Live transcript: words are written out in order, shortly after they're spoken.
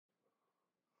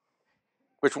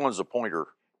Which one's the pointer?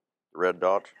 The red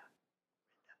dot?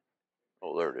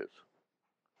 Oh, there it is.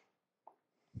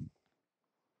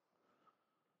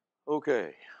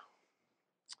 Okay.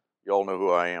 Y'all know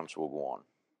who I am, so we'll go on.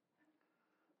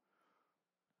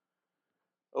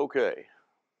 Okay.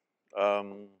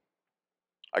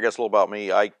 I guess a little about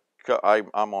me.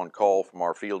 I'm on call from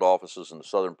our field offices in the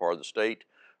southern part of the state,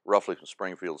 roughly from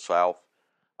Springfield south.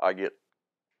 I get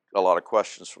a lot of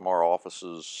questions from our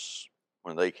offices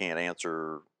when they can't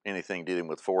answer anything dealing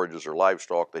with forages or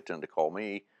livestock. They tend to call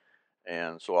me,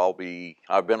 and so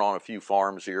I've been on a few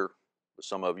farms here with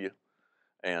some of you,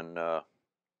 and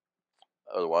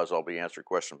otherwise I'll be answering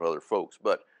questions from other folks.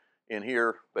 But in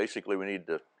here, basically, we need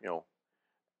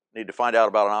to find out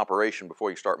about an operation before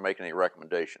you start making any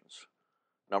recommendations.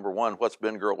 Number one, what's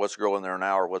growing there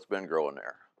now, or what's been growing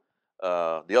there.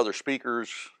 The other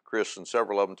speakers, Chris and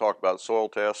several of them, talked about soil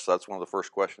tests. That's one of the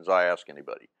first questions I ask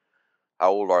anybody.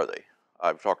 How old are they?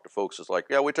 I've talked to folks that's like,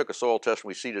 yeah, we took a soil test and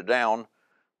we seeded down.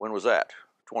 When was that?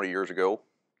 20 years ago.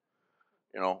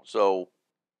 So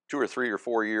 2 or 3 or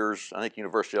 4 years. I think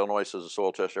University of Illinois says a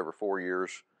soil test every 4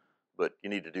 years, but you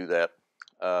need to do that.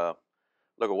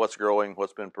 Look at what's growing,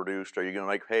 what's been produced. Are you going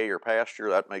to make hay or pasture?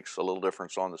 That makes a little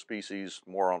difference on the species,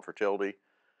 more on fertility.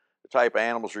 The type of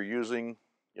animals you're using,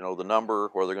 the number,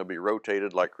 whether they're going to be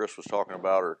rotated like Chris was talking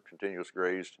about or continuous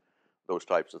grazed, those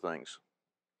types of things.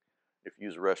 If you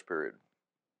use a rest period.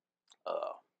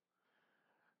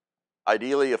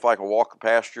 Ideally, if I can walk a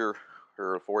pasture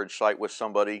or a forage site with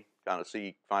somebody, kind of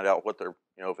find out what they're,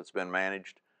 if it's been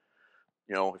managed.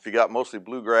 If you got mostly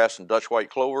bluegrass and Dutch white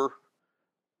clover,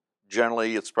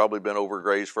 generally it's probably been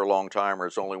overgrazed for a long time or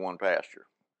it's only one pasture.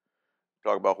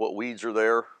 Talk about what weeds are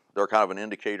there. They're kind of an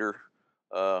indicator.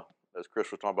 As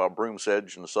Chris was talking about, broom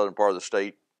sedge in the southern part of the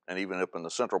state and even up in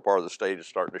the central part of the state is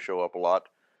starting to show up a lot,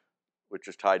 which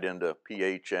is tied into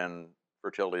pH and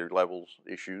fertility levels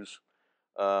issues.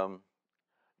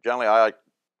 Generally, I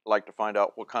like to find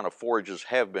out what kind of forages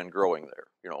have been growing there.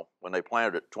 When they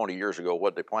planted it 20 years ago,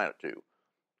 what they planted to.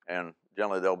 And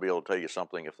generally, they'll be able to tell you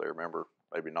something if they remember.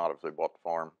 Maybe not if they bought the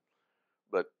farm.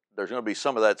 But there's going to be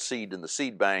some of that seed in the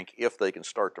seed bank if they can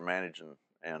start to manage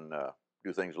and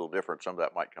do things a little different. Some of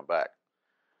that might come back.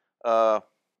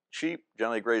 Sheep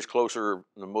generally graze closer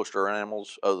than most of our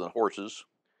animals, other than horses.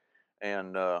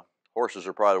 And horses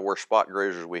are probably the worst spot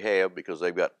grazers we have because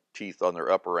they've got teeth on their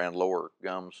upper and lower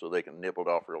gums, so they can nibble it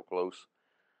off real close.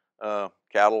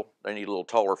 Cattle, they need a little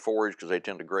taller forage because they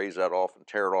tend to graze that off and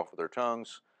tear it off with their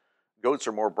tongues. Goats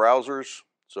are more browsers,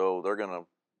 so they're going to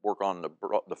work on the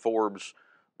forbs,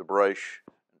 the brush,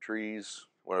 and trees,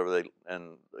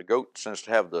 and the goat tends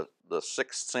to have the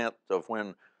sixth sense of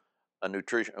when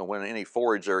any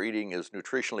forage they're eating is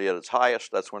nutritionally at its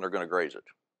highest. That's when they're going to graze it,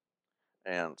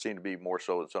 and seem to be more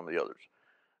so than some of the others.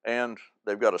 And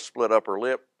they've got a split upper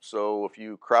lip, so if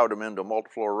you crowd them into a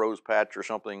multiflora rose patch or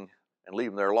something and leave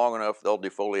them there long enough, they'll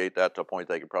defoliate that to a point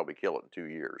they could probably kill it in 2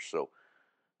 years. So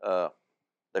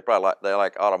they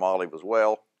like autumn olive as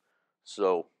well.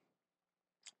 So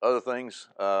other things,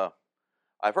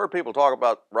 I've heard people talk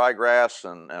about ryegrass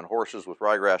and horses with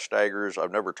ryegrass staggers.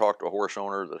 I've never talked to a horse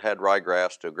owner that had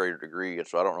ryegrass to a greater degree, and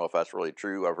so I don't know if that's really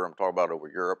true. I've heard them talk about it over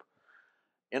Europe.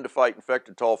 Endophyte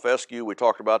infected tall fescue, we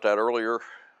talked about that earlier.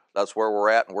 That's where we're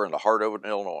at, and we're in the heart of it in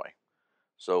Illinois.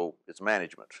 So it's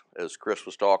management. As Chris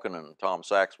was talking and Tom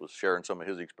Sachs was sharing some of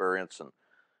his experience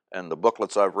and the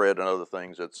booklets I've read and other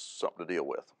things, it's something to deal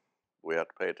with. We have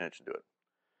to pay attention to it.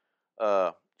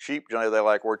 Sheep, generally they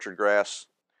like orchard grass,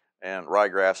 and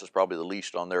ryegrass is probably the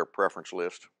least on their preference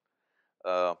list.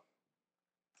 The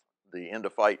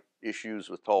endophyte issues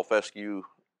with tall fescue,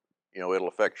 it'll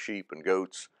affect sheep and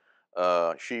goats.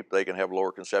 Sheep, they can have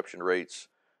lower conception rates,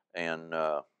 and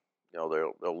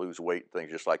they'll lose weight and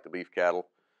things just like the beef cattle.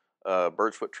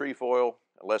 Bird's foot trefoil,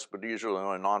 less these are the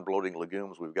only non-bloating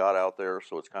legumes we've got out there,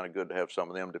 so it's kind of good to have some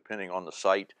of them depending on the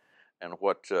site and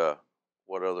what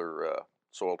other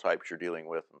soil types you're dealing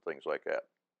with and things like that.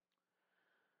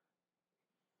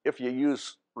 If you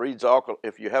use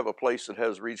if you have a place that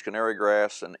has Reed's canary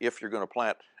grass, and if you're going to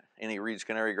plant any Reed's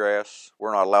canary grass,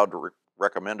 we're not allowed to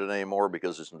recommend it anymore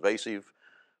because it's invasive,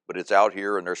 but it's out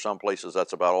here, and there's some places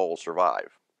that's about all will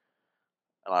survive,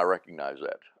 and I recognize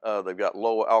that. They've got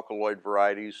low alkaloid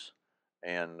varieties,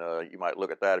 and you might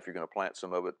look at that if you're going to plant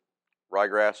some of it.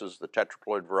 Ryegrasses, the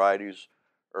tetraploid varieties,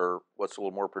 are what's a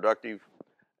little more productive,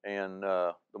 and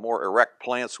the more erect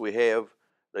plants we have,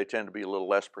 they tend to be a little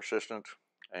less persistent,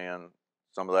 and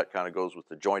some of that kind of goes with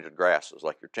the jointed grasses,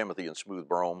 like your Timothy and smooth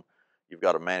brome. You've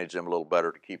got to manage them a little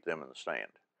better to keep them in the stand.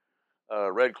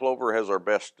 Red clover has our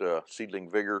best seedling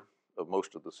vigor of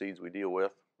most of the seeds we deal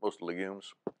with, most of the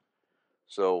legumes.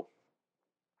 So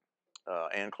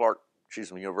Ann Clark, she's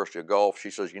from the University of Gulf.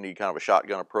 She says you need kind of a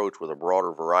shotgun approach with a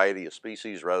broader variety of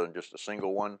species rather than just a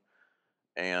single one.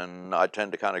 And I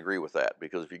tend to kind of agree with that,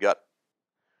 because if you got,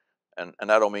 and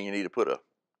I don't mean you need to put a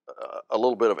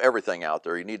little bit of everything out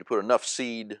there. You need to put enough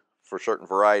seed for certain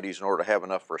varieties in order to have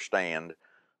enough for a stand,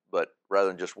 but rather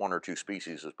than just one or two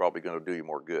species is probably going to do you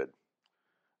more good.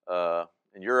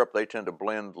 In Europe, they tend to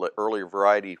blend earlier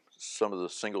variety, some of the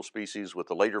single species, with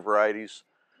the later varieties,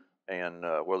 and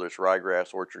whether it's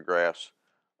ryegrass, orchard grass,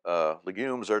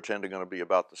 legumes are tend to going to be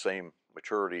about the same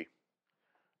maturity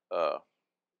uh,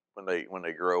 when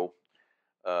they grow.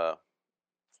 Uh,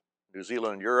 New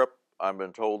Zealand and Europe, I've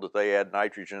been told that they add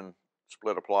nitrogen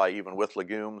split apply even with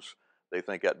legumes. They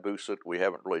think that boosts it. We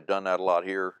haven't really done that a lot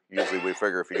here. Usually we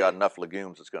figure if you got enough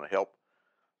legumes, it's going to help,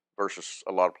 versus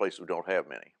a lot of places who don't have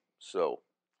many. So,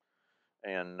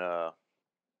 and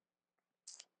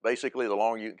basically, the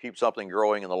longer you can keep something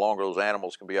growing and the longer those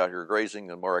animals can be out here grazing,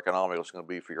 the more economical it's going to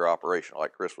be for your operation.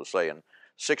 Like Chris was saying,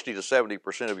 60 to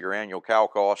 70% of your annual cow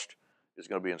cost is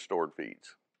going to be in stored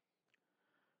feeds.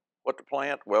 What to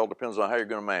plant? Well, depends on how you're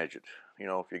going to manage it. You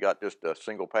know, if you got just a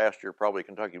single pasture, probably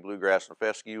Kentucky bluegrass and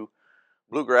fescue.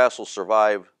 Bluegrass will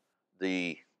survive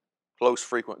the close,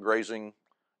 frequent grazing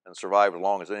and survive as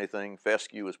long as anything.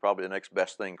 Fescue is probably the next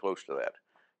best thing close to that.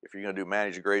 If you're going to do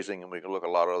managed grazing, and we can look at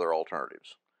a lot of other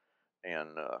alternatives.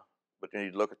 And but you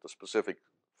need to look at the specific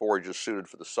forages suited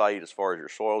for the site as far as your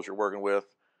soils you're working with,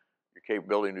 your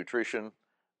capability of nutrition,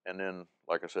 and then,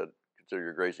 like I said, consider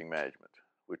your grazing management.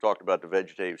 We talked about the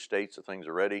vegetative states that things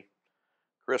are ready.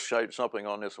 Chris showed something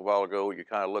on this a while ago. You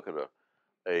kind of look at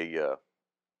a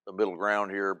middle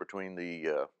ground here between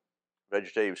the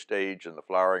vegetative stage and the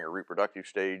flowering or reproductive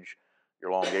stage.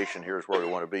 Your elongation here is where we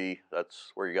want to be.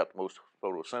 That's where you got the most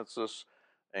photosynthesis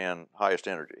and highest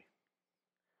energy.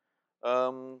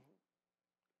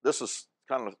 This is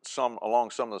kind of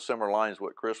along some of the similar lines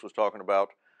what Chris was talking about.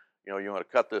 You know, you want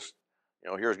to cut this. You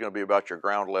know, here's going to be about your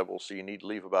ground level, so you need to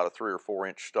leave about a 3 or 4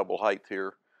 inch stubble height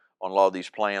here on a lot of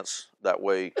these plants. That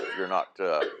way, you're not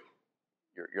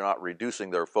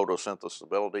reducing their photosynthesis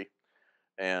ability.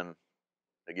 And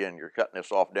again, you're cutting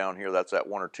this off down here. That's at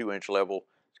 1 or 2 inch level.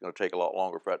 It's going to take a lot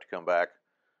longer for that to come back.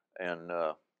 And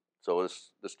so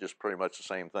this is just pretty much the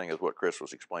same thing as what Chris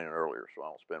was explaining earlier. So I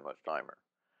won't spend much time here.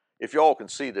 If you all can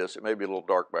see this, it may be a little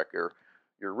dark back there.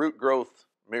 Your root growth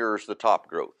mirrors the top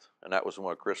growth, and that was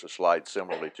one of Chris's slides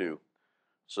similarly too.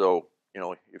 So, you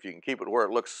know, if you can keep it where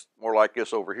it looks more like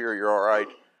this over here, you're all right.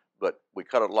 But we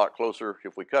cut it a lot closer.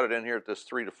 If we cut it in here at this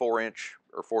 3 to 4 inch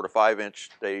or 4 to 5 inch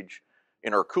stage,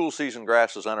 in our cool season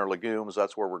grasses and our legumes,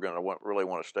 that's where we're going to really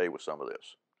want to stay with some of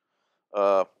this.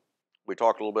 We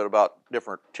talked a little bit about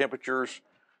different temperatures.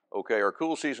 Okay, our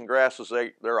cool season grasses,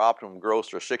 their optimum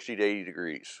growths are 60 to 80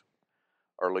 degrees.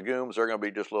 Our legumes are going to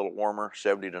be just a little warmer,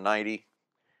 70 to 90.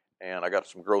 And I got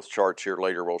some growth charts here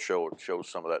later. We'll show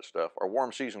some of that stuff. Our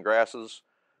warm season grasses,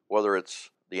 whether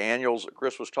it's the annuals that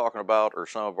Chris was talking about or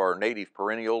some of our native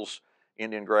perennials,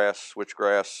 Indian grass,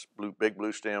 switchgrass, big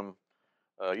blue stem,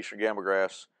 eastern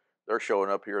gamblegrass, they're showing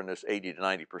up here in this 80 to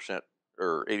 90%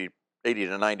 or 80 to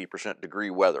 90% degree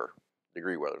weather,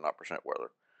 not percent weather.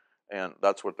 And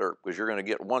that's what because you're going to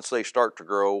get, once they start to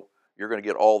grow, you're going to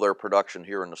get all their production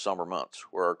here in the summer months,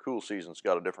 where our cool season's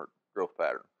got a different growth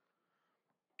pattern.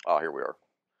 Here we are.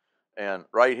 And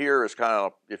right here is kind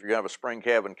of, if you're going to have a spring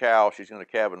calving cow, she's going to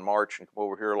calve in March and come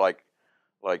over here like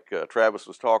Travis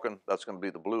was talking. That's going to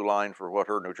be the blue line for what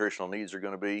her nutritional needs are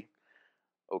going to be.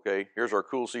 Okay, here's our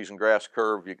cool season grass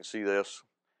curve. You can see this.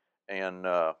 And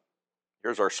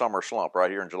here's our summer slump right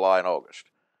here in July and August.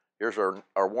 Here's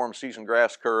our warm season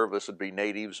grass curve. This would be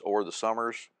natives or the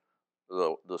summers,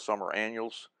 the summer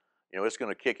annuals. You know, it's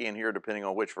going to kick in here depending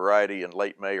on which variety in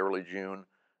late May, early June.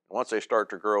 And once they start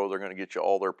to grow, they're going to get you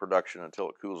all their production until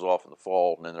it cools off in the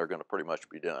fall, and then they're going to pretty much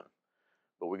be done.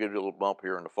 But we get a little bump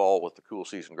here in the fall with the cool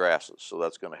season grasses, so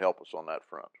that's going to help us on that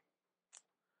front.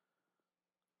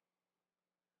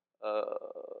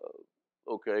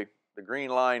 Okay, the green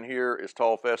line here is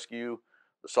tall fescue.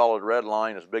 The solid red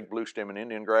line is big blue stem and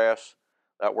Indian grass.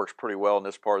 That works pretty well in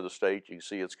this part of the state. You can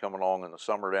see it's coming along in the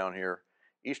summer down here.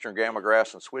 Eastern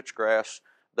gamblegrass and switchgrass,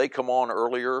 they come on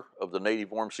earlier of the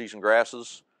native warm season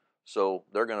grasses, so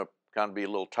they're going to kind of be a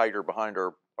little tighter behind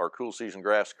our cool season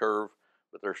grass curve,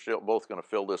 but they're still both going to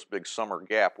fill this big summer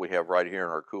gap we have right here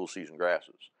in our cool season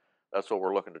grasses. That's what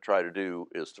we're looking to try to do,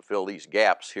 is to fill these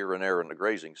gaps here and there in the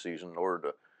grazing season in order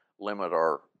to limit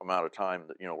our amount of time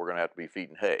that, you know, we're going to have to be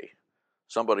feeding hay.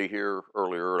 Somebody here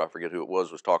earlier, I forget who it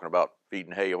was talking about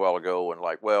feeding hay a while ago, and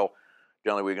like, well,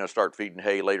 generally we're going to start feeding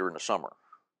hay later in the summer.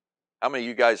 How many of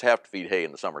you guys have to feed hay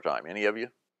in the summertime? Any of you?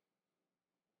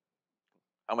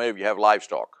 How many of you have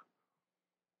livestock?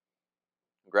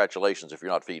 Congratulations if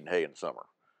you're not feeding hay in the summer.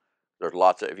 There's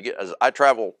lots of, if you get, as I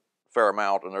travel a fair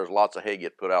amount, and there's lots of hay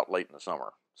get put out late in the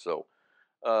summer. So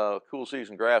cool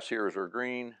season grass here is our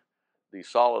green. The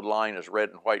solid line is red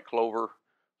and white clover.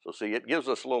 So see, it gives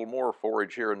us a little more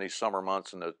forage here in these summer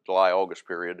months in the July-August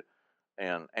period.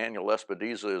 And annual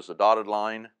Lespedeza is the dotted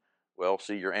line. Well,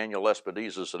 see, your annual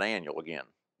Lespedeza is an annual again.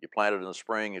 You plant it in the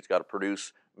spring, it's got to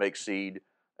produce, make seed,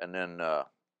 and then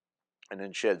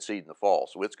shed seed in the fall.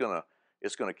 So it's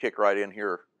gonna kick right in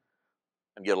here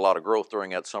and get a lot of growth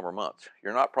during that summer month.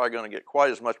 You're not probably going to get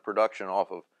quite as much production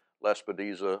off of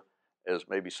Lespedeza as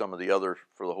maybe some of the others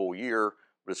for the whole year,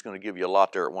 but it's going to give you a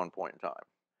lot there at one point in time.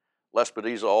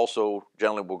 Lespedeza also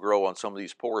generally will grow on some of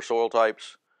these poor soil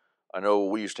types. I know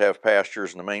we used to have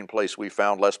pastures, and the main place we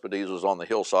found Lespedeza was on the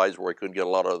hillsides where we couldn't get a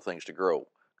lot of other things to grow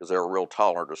because they were real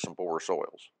tolerant of some poor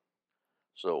soils.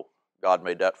 So God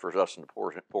made that for us in the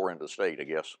poor end of the state, I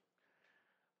guess.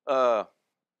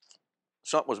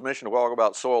 Something was mentioned a while ago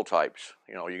about soil types.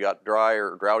 You know, you got dry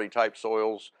or droughty type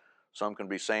soils. Some can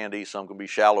be sandy, some can be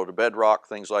shallow to bedrock,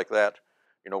 things like that.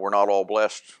 You know, we're not all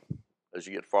blessed as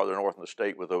you get farther north in the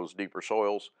state with those deeper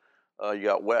soils. You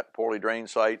got wet, poorly drained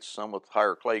sites, some with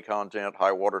higher clay content,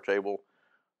 high water table,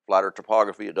 flatter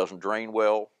topography. It doesn't drain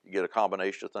well. You get a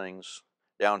combination of things.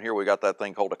 Down here we got that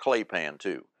thing called a clay pan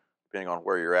too, depending on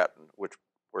where you're at and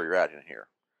where you're at in here.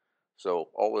 So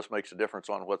all this makes a difference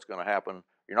on what's going to happen.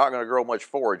 You're not going to grow much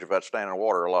forage if that's standing in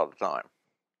water a lot of the time.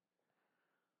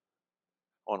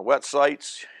 On wet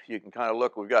sites, you can kind of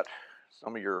look. We've got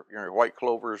some of your white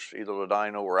clovers, either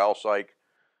ladino or alsike,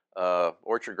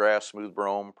 orchard grass, smooth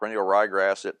brome, perennial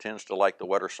ryegrass. It tends to like the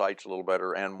wetter sites a little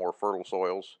better and more fertile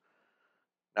soils.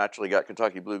 Naturally got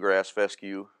Kentucky bluegrass,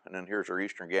 fescue, and then here's our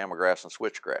eastern gamagrass and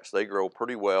switchgrass. They grow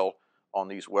pretty well on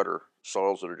these wetter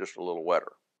soils that are just a little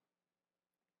wetter.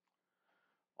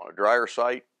 On a drier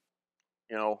site,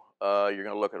 you know, you're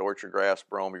going to look at orchard grass,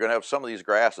 brome. You're going to have some of these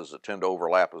grasses that tend to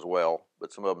overlap as well,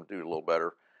 but some of them do a little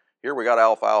better. Here we got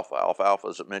alfalfa. Alfalfa,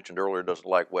 as I mentioned earlier, doesn't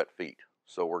like wet feet.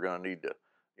 So we're going to need to,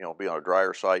 you know, be on a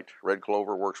drier site. Red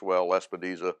clover works well,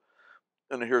 Lespedeza.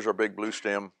 And then here's our big blue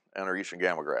stem and our eastern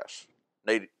gamagrass.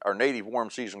 Our native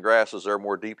warm season grasses, they're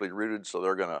more deeply rooted, so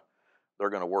they're going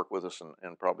to work with us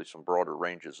in probably some broader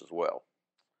ranges as well.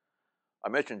 I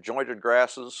mentioned jointed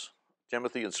grasses.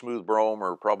 Timothy and smooth brome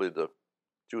are probably the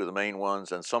two of the main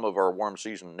ones, and some of our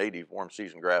native warm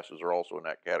season grasses are also in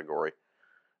that category.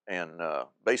 And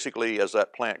basically, as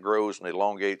that plant grows and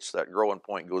elongates, that growing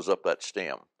point goes up that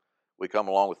stem. We come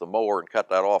along with the mower and cut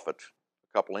that off at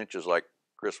a couple inches like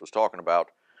Chris was talking about,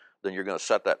 then you're going to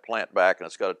set that plant back, and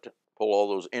it's got to pull all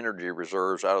those energy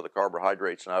reserves out of the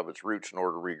carbohydrates and out of its roots in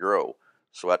order to regrow.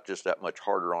 So that's just that much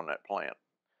harder on that plant.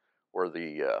 Where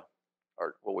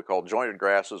what we call jointed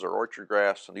grasses or orchard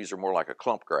grass, and these are more like a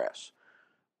clump grass.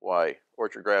 Why,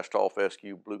 orchard grass, tall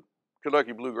fescue,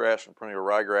 Kentucky bluegrass, and perennial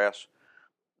ryegrass,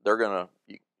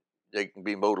 they can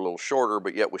be mowed a little shorter,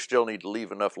 but yet we still need to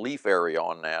leave enough leaf area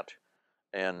on that.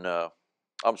 And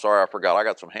I'm sorry, I forgot. I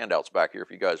got some handouts back here if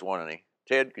you guys want any.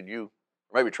 Ted, could you,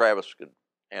 or maybe Travis could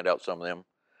hand out some of them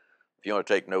if you want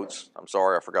to take notes. I'm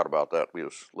sorry, I forgot about that. We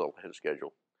was a little ahead of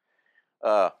schedule.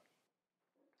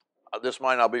 This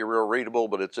might not be real readable,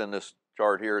 but it's in this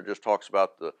chart here. It just talks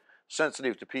about the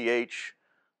sensitive to pH.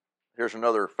 Here's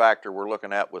another factor we're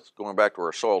looking at with going back to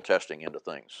our soil testing into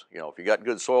things. You know, if you got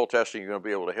good soil testing, you're going to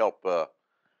be able to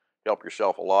help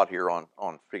yourself a lot here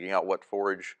on figuring out what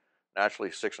forage.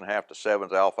 Naturally, 6.5 to 7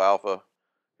 is alfalfa.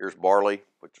 Here's barley,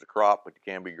 which is a crop, but it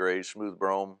can be grazed. Smooth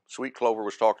brome. Sweet clover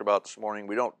was talked about this morning.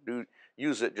 We don't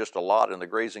use it just a lot in the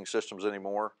grazing systems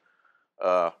anymore.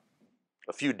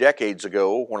 A few decades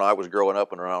ago, when I was growing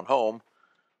up and around home,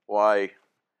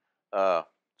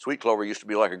 sweet clover used to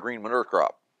be like a green manure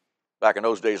crop. Back in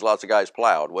those days, lots of guys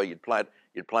plowed. Well, you'd plant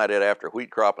it after a wheat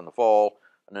crop in the fall,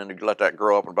 and then you'd let that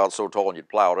grow up and about so tall, and you'd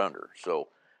plow it under. So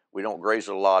we don't graze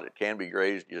it a lot. It can be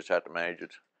grazed. You just have to manage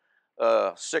it.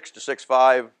 6 to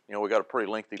 6.5, you know, we got a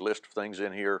pretty lengthy list of things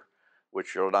in here,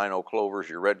 which your ladino clovers,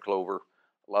 your red clover,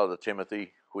 a lot of the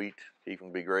Timothy, wheat, he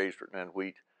can be grazed and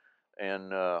wheat,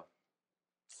 and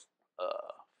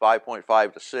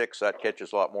 5.5 to 6, that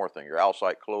catches a lot more things. Your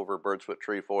alsike clover, birdsfoot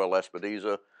trefoil,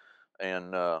 Lespedeza,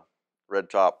 and red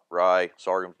top, rye,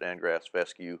 sorghum, dangrass,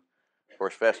 fescue. Of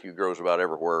course, fescue grows about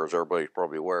everywhere, as everybody's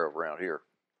probably aware of around here.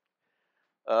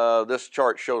 This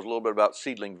chart shows a little bit about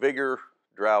seedling vigor,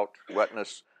 drought,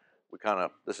 wetness.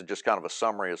 This is just kind of a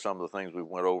summary of some of the things we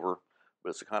went over, but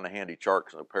it's a kind of handy chart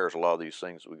because it compares a lot of these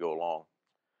things as we go along.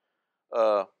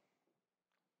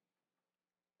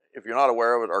 if you're not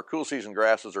aware of it, our cool season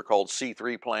grasses are called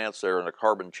C3 plants. They're in a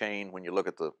carbon chain when you look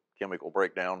at the chemical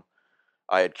breakdown.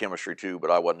 I had chemistry too,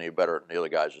 but I wasn't any better than the other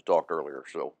guys that talked earlier,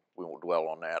 so we won't dwell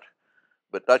on that.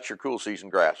 But that's your cool season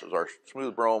grasses. Our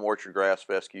smooth brome, orchard grass,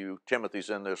 fescue, timothy's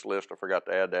in this list. I forgot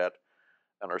to add that.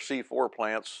 And our C4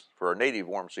 plants for our native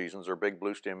warm seasons are big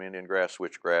blue stem Indian grass,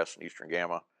 switchgrass, and eastern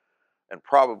gamma. And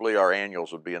probably our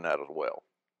annuals would be in that as well.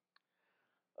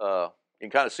 You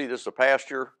can kind of see this is a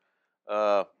pasture.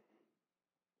 Got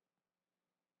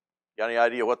any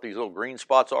idea what these little green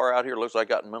spots are out here? Looks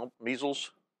like I got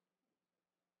measles.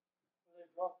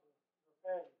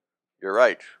 You're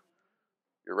right.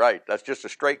 You're right. That's just a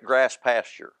straight grass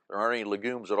pasture. There aren't any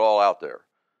legumes at all out there.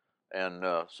 And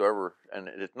and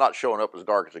it's not showing up as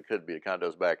dark as it could be. It kind of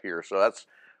does back here. So that's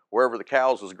wherever the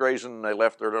cows was grazing and they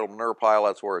left their little manure pile,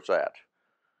 that's where it's at.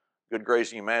 Good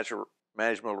grazing and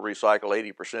management will recycle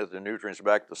 80% of the nutrients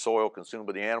back to the soil consumed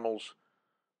by the animals.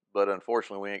 But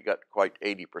unfortunately, we ain't got quite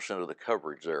 80% of the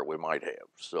coverage there we might have.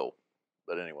 So,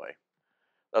 but anyway,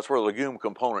 that's where the legume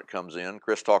component comes in.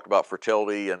 Chris talked about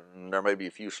fertility, and there may be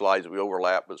a few slides that we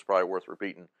overlap, but it's probably worth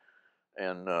repeating.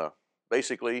 And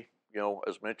basically,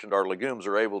 as mentioned, our legumes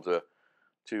are able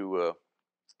to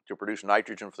produce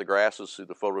nitrogen for the grasses through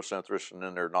the photosynthesis and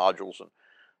then their nodules. And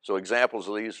so examples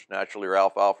of these naturally are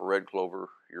alfalfa, red clover,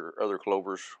 your other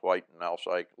clovers, white and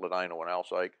alsike, ladino and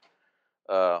alsike.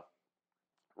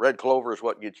 Red clover is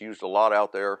what gets used a lot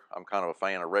out there. I'm kind of a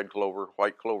fan of red clover.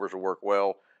 White clovers will work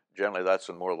well. Generally, that's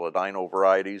in more ladino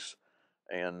varieties,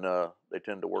 and they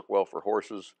tend to work well for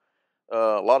horses.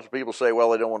 Lots of people say, well,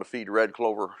 they don't want to feed red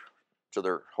clover to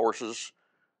their horses,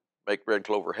 make red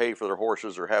clover hay for their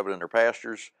horses or have it in their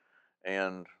pastures.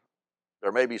 And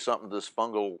there may be something to this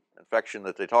fungal infection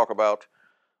that they talk about.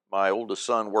 My oldest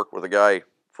son worked with a guy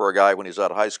when he was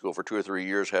out of high school for 2 or 3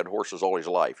 years, had horses all his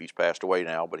life. He's passed away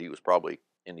now, but he was probably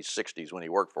in his 60s when he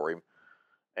worked for him.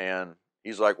 And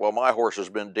he's like, well, my horse has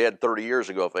been dead 30 years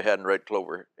ago if they hadn't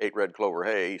ate red clover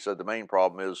hay. He said the main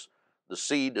problem is the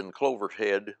seed in clover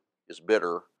head is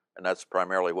bitter, and that's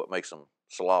primarily what makes them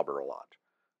slobber a lot.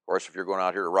 Of course, if you're going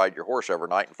out here to ride your horse every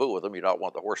night and fool with them, you don't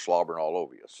want the horse slobbering all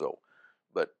over you. So,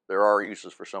 but there are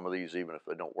uses for some of these, even if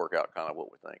they don't work out kind of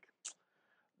what we think.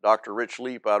 Dr. Rich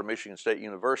Leap out of Michigan State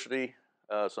University,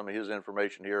 some of his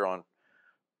information here on,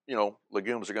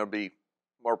 legumes are going to be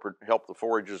help the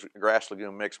forages, grass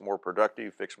legume mix more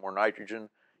productive, fix more nitrogen,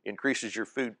 increases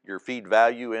your feed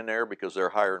value in there because they're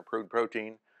higher in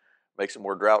protein, makes it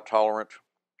more drought tolerant,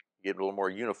 get a little more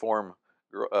uniform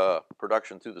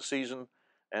production through the season,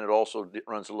 and it also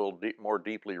runs a little more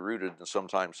deeply rooted than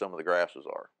sometimes some of the grasses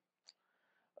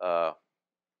are.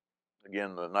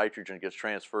 Again, the nitrogen gets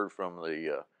transferred from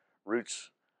the roots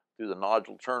through the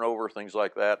nodule turnover, things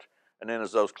like that. And then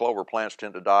as those clover plants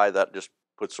tend to die, that just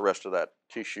puts the rest of that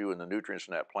tissue and the nutrients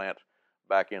in that plant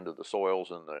back into the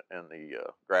soils, and the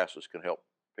grasses can help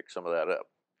pick some of that up.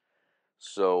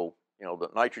 So, the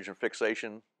nitrogen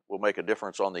fixation will make a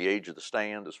difference on the age of the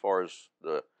stand as far as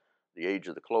the age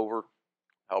of the clover.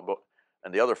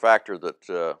 And the other factor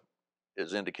that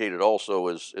is indicated also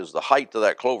is the height of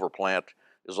that clover plant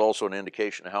is also an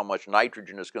indication of how much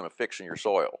nitrogen is going to fix in your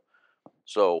soil.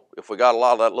 So if we got a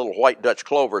lot of that little white Dutch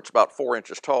clover, it's about 4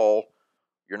 inches tall,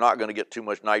 you're not going to get too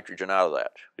much nitrogen out of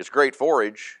that. It's great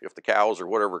forage if the cows or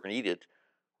whatever can eat it,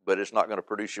 but it's not going to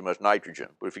produce you much nitrogen.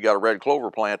 But if you got a red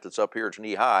clover plant that's up here, it's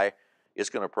knee high,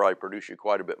 it's going to probably produce you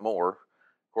quite a bit more.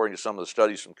 According to some of the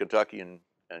studies from Kentucky and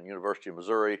University of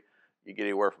Missouri, you get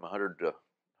anywhere from 100 to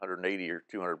 180 or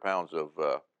 200 pounds of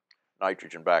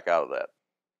nitrogen back out of that.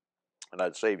 And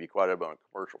that'd save you quite a bit on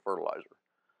commercial fertilizer.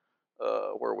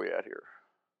 Where are we at here?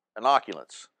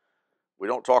 Inoculants. We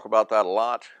don't talk about that a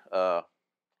lot.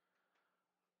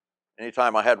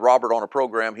 Anytime I had Robert on a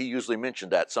program, he usually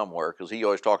mentioned that somewhere because he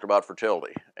always talked about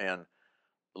fertility. And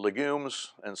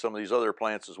legumes and some of these other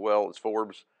plants as well as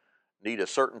forbs need a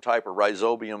certain type of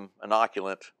rhizobium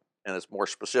inoculant, and it's more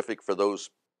specific for those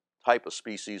type of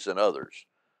species than others.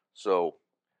 So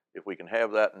if we can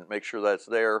have that and make sure that's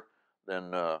there,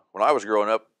 then when I was growing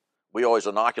up, we always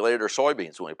inoculated our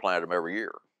soybeans when we planted them every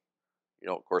year.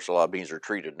 Of course, a lot of beans are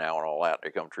treated now and all that. They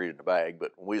come treated in a bag.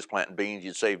 But when we was planting beans,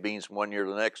 you'd save beans from one year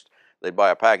to the next. They'd buy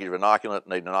a package of inoculant,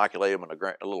 and they'd inoculate them in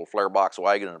a little flare box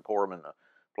wagon and pour them in the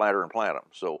planter and plant them.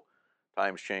 So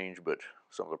times change, but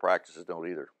some of the practices don't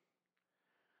either.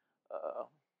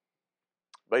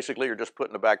 Basically, you're just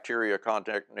putting the bacteria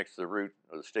contact next to the root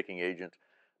or the sticking agent,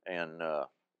 and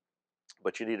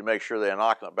but you need to make sure the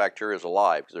inoculant bacteria is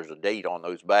alive because there's a date on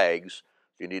those bags.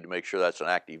 So you need to make sure that's an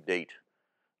active date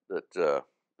that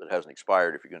hasn't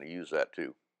expired if you're going to use that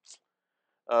too.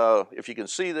 If you can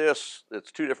see this,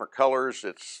 it's two different colors.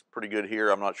 It's pretty good here.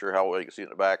 I'm not sure how well you can see it in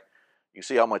the back. You can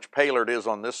see how much paler it is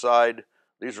on this side.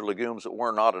 These are legumes that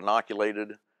were not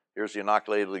inoculated. Here's the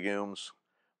inoculated legumes.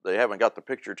 They haven't got the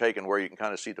picture taken where you can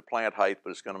kind of see the plant height,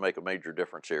 but it's going to make a major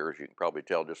difference here, as you can probably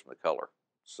tell just from the color.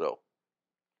 So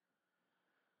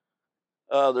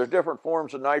there's different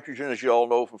forms of nitrogen, as you all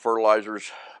know from fertilizers.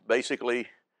 Basically,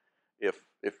 if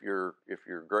you're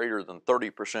greater than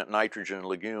 30% nitrogen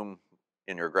legume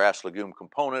in your grass legume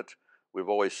component, we've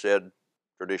always said,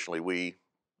 traditionally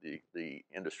the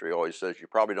industry always says, you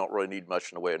probably don't really need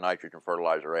much in the way of nitrogen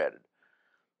fertilizer added.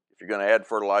 If you're going to add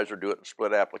fertilizer, do it in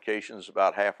split applications,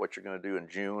 about half what you're going to do in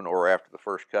June or after the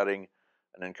first cutting,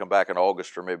 and then come back in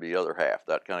August or maybe the other half.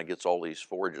 That kind of gets all these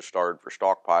forages started for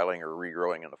stockpiling or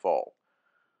regrowing in the fall.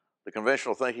 The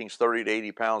conventional thinking is 30 to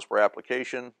 80 pounds per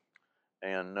application,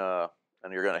 and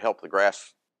you're going to help the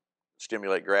grass,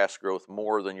 stimulate grass growth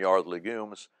more than you are the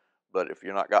legumes. But if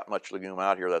you're not got much legume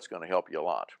out here, that's going to help you a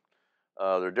lot.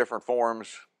 There are different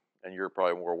forms, and you're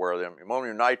probably more aware of them.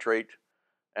 Ammonium nitrate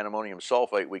and ammonium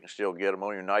sulfate we can still get.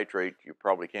 Ammonium nitrate you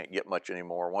probably can't get much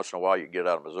anymore. Once in a while you get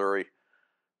out of Missouri.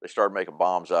 They started making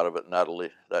bombs out of it, and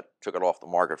that took it off the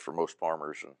market for most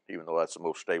farmers, and even though that's the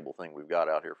most stable thing we've got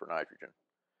out here for nitrogen.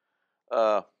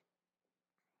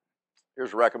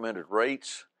 Here's recommended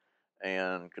rates.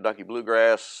 And Kentucky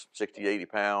bluegrass, 60 to 80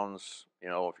 pounds. You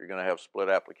know, if you're going to have split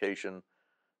application,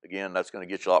 again, that's going to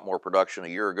get you a lot more production. A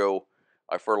year ago,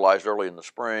 I fertilized early in the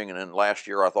spring, and then last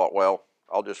year I thought, well,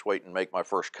 I'll just wait and make my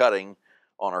first cutting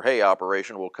on our hay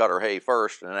operation. We'll cut our hay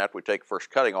first, and then after we take the first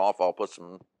cutting off, I'll put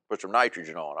some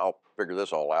nitrogen on. I'll figure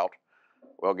this all out.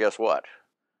 Well, guess what?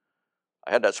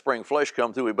 I had that spring flush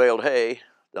come through. We baled hay.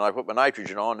 Then I put my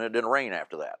nitrogen on, and it didn't rain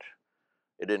after that.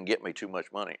 It didn't get me too much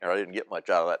money, or I didn't get much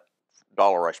out of that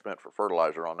dollar I spent for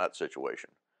fertilizer on that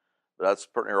situation. But that's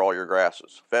pretty near all your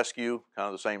grasses. Fescue, kind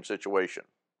of the same situation.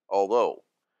 Although,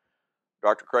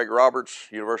 Dr. Craig Roberts,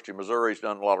 University of Missouri, has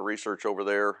done a lot of research over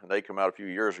there, and they come out a few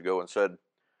years ago and said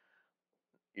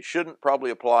you shouldn't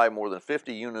probably apply more than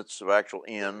 50 units of actual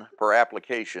N per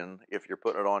application if you're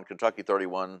putting it on Kentucky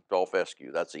 31 tall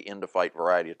fescue. That's the endophyte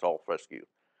variety of tall fescue,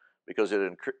 because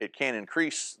it can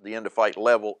increase the endophyte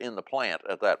level in the plant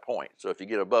at that point. So if you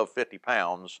get above 50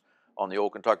 pounds on the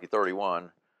old Kentucky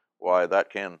 31, why, that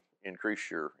can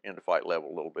increase your endophyte level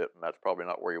a little bit, and that's probably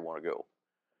not where you want to go.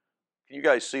 Can you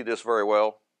guys see this very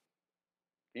well?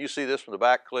 Can you see this from the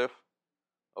back, Cliff?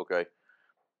 Okay.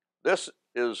 This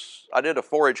is, I did a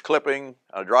forage clipping.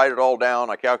 I dried it all down.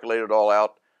 I calculated it all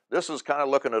out. This is kind of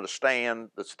looking at a stand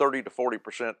that's 30 to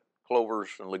 40% clovers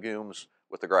and legumes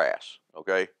with the grass,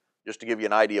 okay? Just to give you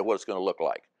an idea of what it's going to look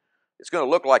like. It's going to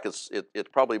look like it's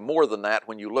probably more than that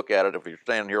when you look at it if you're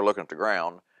standing here looking at the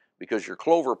ground, because your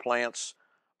clover plants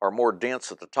are more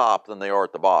dense at the top than they are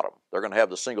at the bottom. They're going to have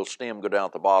the single stem go down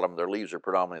at the bottom. Their leaves are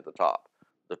predominantly at the top.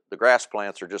 The grass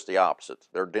plants are just the opposite.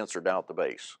 They're denser down at the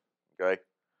base, okay?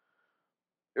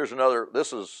 Here's another,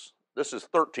 this is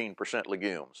 13%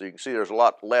 legume. So you can see there's a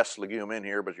lot less legume in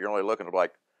here, but you're only looking at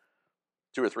like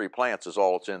 2 or 3 plants is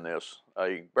all that's in this.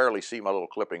 You can barely see my little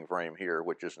clipping frame here,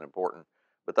 which isn't important,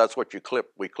 but that's what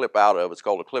we clip out of. It's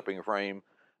called a clipping frame,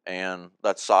 and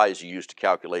that's size you use to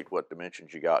calculate what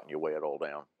dimensions you got, and you weigh it all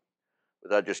down.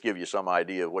 But that just gives you some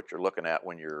idea of what you're looking at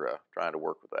when you're trying to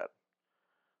work with that.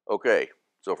 Okay,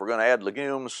 so if we're going to add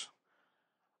legumes,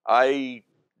 I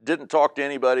didn't talk to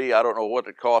anybody. I don't know what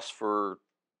it costs for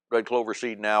red clover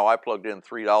seed now. I plugged in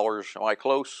 $3. Am I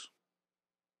close?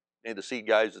 Any of the seed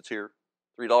guys that's here?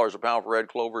 $3 a pound for red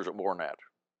clover, or is it more than that?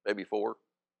 Maybe 4?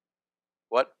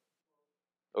 What?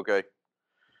 Okay.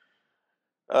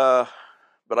 But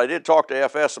I did talk to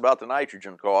FS about the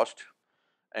nitrogen cost.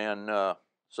 And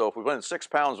so if we put in 6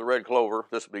 pounds of red clover,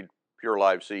 this would be pure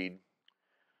live seed.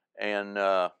 And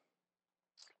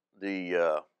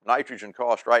the nitrogen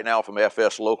cost right now from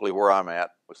FS locally where I'm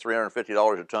at was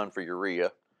 $350 a ton for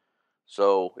urea.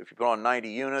 So if you put on 90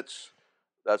 units,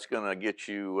 that's going to get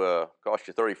you, cost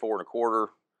you $34.25.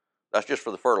 That's just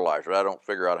for the fertilizer. I don't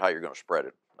figure out how you're going to spread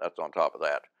it. That's on top of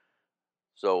that.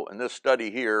 So, and this study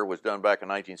here was done back in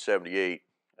 1978,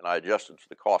 and I adjusted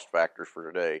the cost factors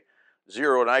for today.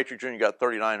 0 nitrogen, you got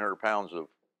 3,900 pounds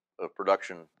of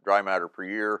production dry matter per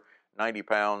year. 90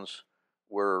 pounds,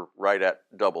 we're right at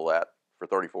double that for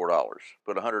 $34.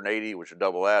 Put 180, which is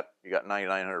double that, you got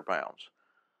 9,900 pounds.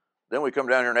 Then we come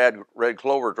down here and add red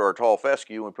clover to our tall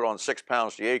fescue and put on 6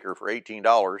 pounds to the acre for $18.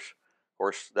 Of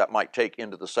course, that might take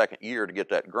into the second year to get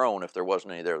that grown if there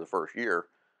wasn't any there the first year.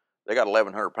 They got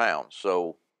 1,100 pounds,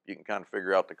 so you can kind of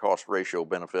figure out the cost ratio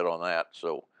benefit on that.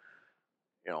 So,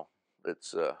 you know,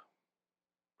 it's a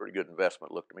pretty good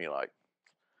investment, looked to me like.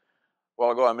 while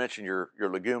ago I mentioned your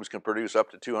legumes can produce up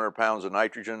to 200 pounds of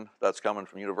nitrogen. That's coming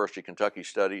from University of Kentucky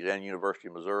studies and University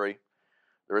of Missouri.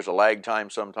 There is a lag time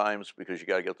sometimes because you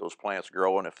got to get those plants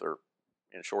growing if they're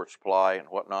in short supply and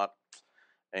whatnot.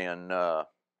 And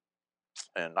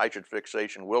nitrogen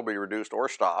fixation will be reduced or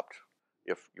stopped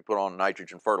if you put on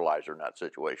nitrogen fertilizer in that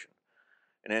situation.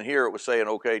 And in here it was saying,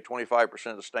 okay, 25%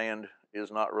 of the stand is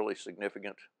not really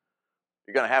significant.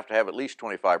 You're going to have at least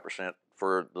 25%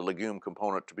 for the legume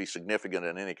component to be significant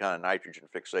in any kind of nitrogen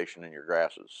fixation in your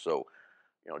grasses. So,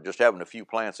 just having a few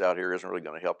plants out here isn't really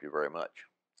going to help you very much.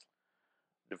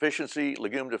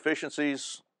 Legume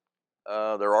deficiencies,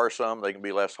 there are some. They can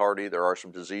be less hardy. There are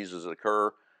some diseases that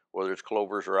occur, whether it's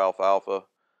clovers or alfalfa.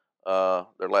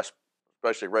 They're less,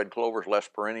 especially red clover is less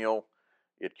perennial.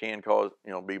 It can cause,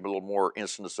 be a little more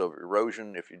incidence of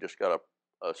erosion if you just got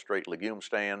a straight legume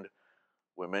stand.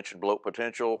 We mentioned bloat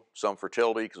potential, some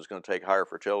fertility because it's going to take higher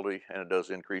fertility, and it does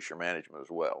increase your management as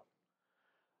well.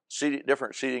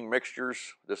 Different seeding mixtures.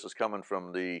 This is coming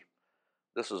from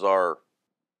this is our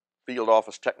field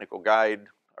office technical guide.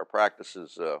 Our practice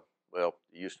is,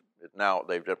 now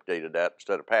they've updated that.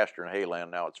 Instead of pasture and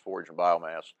hayland, now it's forage and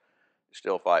biomass. It's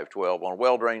still 512. On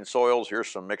well-drained soils,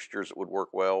 here's some mixtures that would work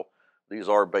well. These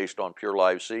are based on pure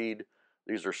live seed.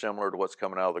 These are similar to what's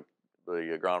coming out of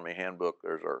the agronomy handbook.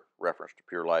 There's our reference to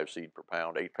pure live seed per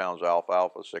pound. 8 pounds of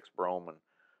alfalfa, 6 brome, and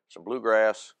some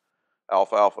bluegrass.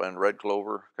 Alfalfa and red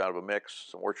clover, kind of a mix.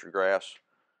 Some orchard grass,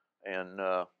 and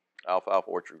alfalfa,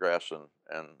 orchard grass,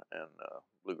 and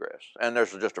bluegrass. And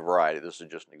there's just a variety. This is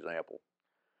just an example.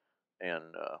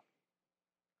 And okay,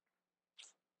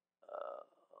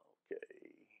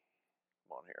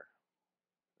 come on here.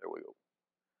 There we go.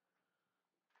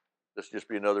 This will just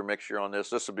be another mixture on this.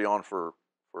 This will be on for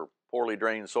poorly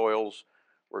drained soils.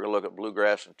 We're going to look at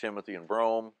bluegrass and timothy and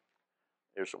brome.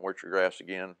 Here's some orchard grass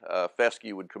again.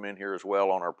 Fescue would come in here as well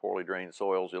on our poorly drained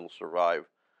soils. It'll survive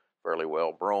fairly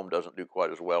well. Brome doesn't do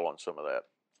quite as well on some of that.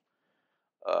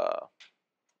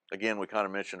 Again, we kind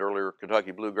of mentioned earlier,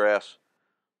 Kentucky bluegrass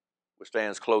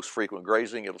withstands close, frequent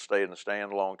grazing. It'll stay in the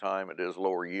stand a long time. It is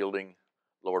lower yielding,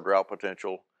 lower drought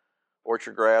potential.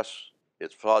 Orchard grass,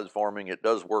 it's pod forming. It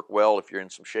does work well if you're in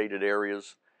some shaded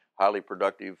areas. Highly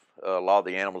productive. A lot of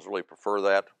the animals really prefer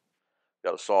that.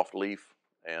 Got a soft leaf.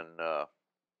 And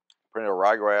perennial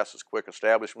ryegrass is quick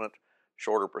establishment,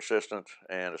 shorter persistent,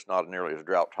 and it's not nearly as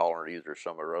drought tolerant either as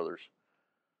some of our others.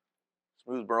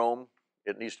 Smooth brome,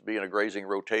 it needs to be in a grazing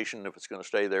rotation if it's going to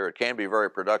stay there. It can be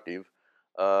very productive.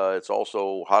 It's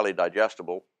also highly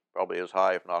digestible, probably as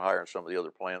high, if not higher, than some of the other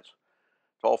plants.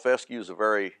 Tall fescue is a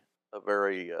very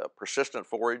persistent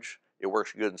forage. It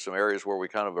works good in some areas where we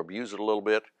kind of abuse it a little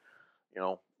bit,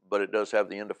 but it does have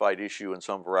the endophyte issue in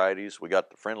some varieties. We got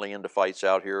the friendly endophytes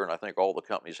out here, and I think all the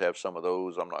companies have some of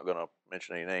those. I'm not going to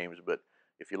mention any names, but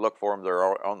if you look for them,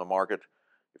 they're on the market.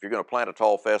 If you're going to plant a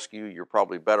tall fescue, you're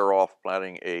probably better off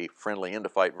planting a friendly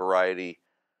endophyte variety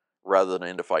rather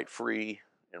than endophyte free,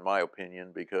 in my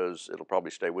opinion, because it'll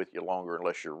probably stay with you longer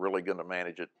unless you're really going to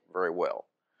manage it very well.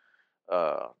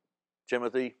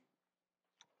 Timothy,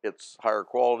 it's higher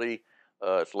quality.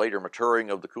 It's later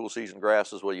maturing of the cool season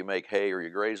grasses, whether you make hay or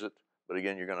you graze it. But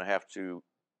again, you're going to have to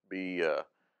be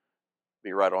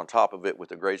right on top of it with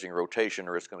the grazing rotation,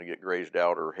 or it's going to get grazed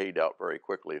out or hayed out very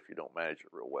quickly if you don't manage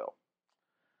it real well.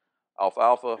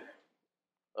 Alfalfa,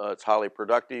 it's highly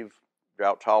productive,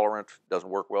 drought tolerant, doesn't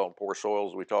work well in poor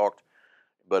soils, we talked,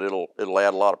 but it'll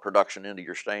add a lot of production into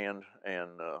your stand.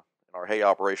 And in our hay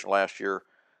operation last year,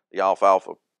 the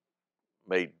alfalfa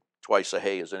made twice the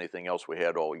hay as anything else we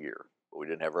had all year. But we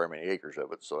didn't have very many acres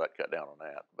of it, so that cut down on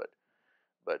that.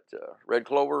 But red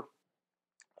clover,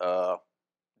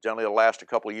 generally it'll last a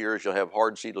couple of years. You'll have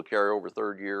hard seed will carry over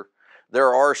third year.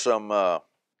 There are some,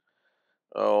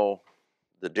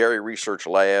 the Dairy Research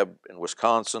Lab in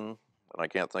Wisconsin, and I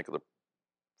can't think of the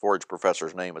forage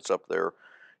professor's name. It's up there.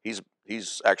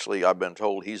 He's actually, I've been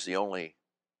told, he's the only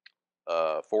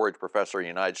forage professor in the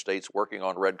United States working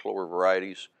on red clover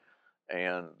varieties.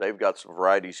 And they've got some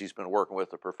varieties he's been working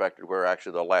with that perfected where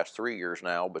actually they'll last 3 years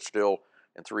now, but still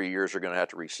in 3 years they're going to have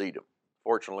to reseed them.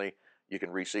 Fortunately, you can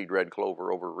reseed red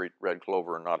clover over red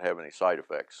clover and not have any side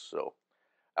effects. So,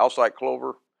 Alsite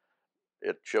clover,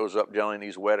 it shows up generally in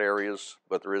these wet areas,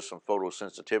 but there is some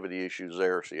photosensitivity issues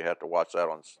there, so you have to watch that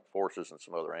on horses and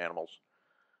some other animals.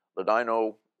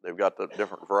 Ladino, they've got the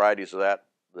different varieties of that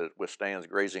withstands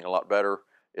grazing a lot better.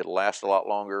 It'll last a lot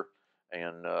longer,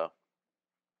 and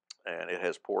it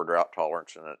has poor drought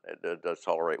tolerance, and it does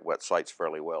tolerate wet sites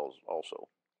fairly well also.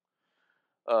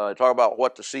 Talk about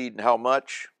what to seed and how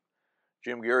much.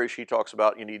 Jim Garish, he talks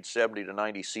about you need 70 to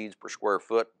 90 seeds per square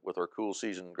foot with our cool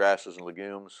season grasses and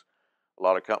legumes. A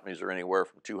lot of companies are anywhere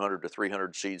from 200 to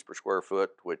 300 seeds per square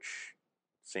foot, which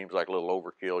seems like a little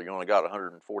overkill. You only got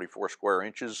 144 square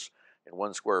inches in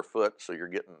 1 square foot, so you're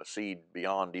getting a seed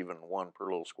beyond even one per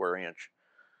little square inch.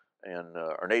 And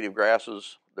our native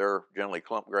grasses, they're generally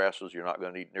clump grasses. You're not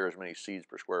going to need near as many seeds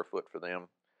per square foot for them.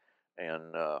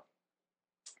 And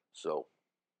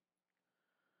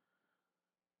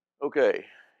okay,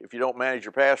 if you don't manage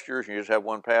your pastures, you just have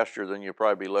one pasture, then you'll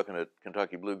probably be looking at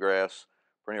Kentucky bluegrass,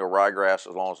 perennial ryegrass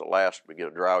as long as it lasts. If we get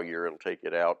a drought year, it'll take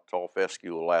it out. Tall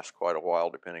fescue will last quite a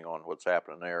while depending on what's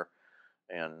happening there.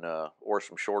 And or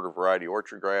some shorter variety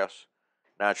orchard grass.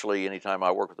 Naturally, anytime I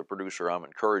work with a producer, I'm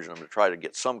encouraging them to try to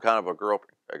get some kind of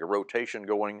a rotation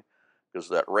going, because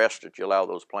that rest that you allow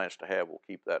those plants to have will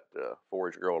keep that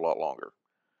forage grow a lot longer.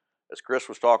 As Chris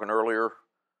was talking earlier,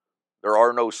 there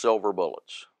are no silver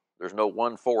bullets. There's no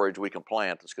one forage we can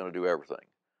plant that's going to do everything.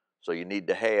 So you need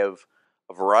to have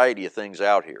a variety of things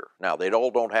out here. Now, they all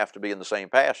don't have to be in the same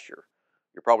pasture.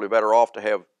 You're probably better off to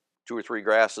have 2 or 3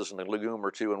 grasses and a legume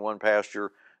or 2 in one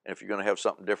pasture, and if you're going to have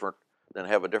something different, then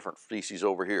have a different species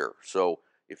over here. So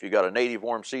if you got a native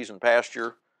warm season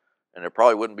pasture, and it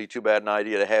probably wouldn't be too bad an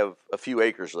idea to have a few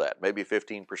acres of that. Maybe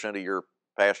 15% of your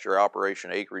pasture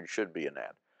operation acreage should be in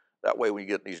that. That way when you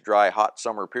get these dry, hot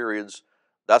summer periods,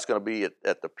 that's going to be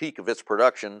at the peak of its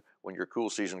production when your cool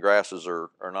season grasses are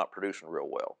not producing real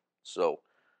well. So,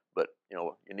 but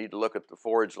you need to look at the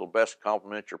forage that'll best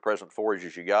complement your present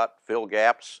forages you got, fill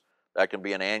gaps. That can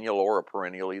be an annual or a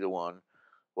perennial, either one.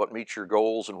 What meets your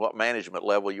goals and what management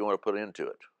level you want to put into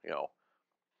it,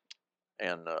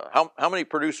 And how many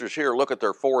producers here look at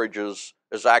their forages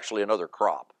as actually another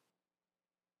crop?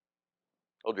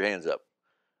 Hold your hands up.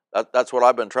 That's what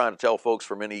I've been trying to tell folks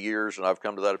for many years, and I've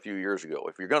come to that a few years ago.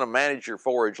 If you're going to manage your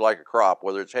forage like a crop,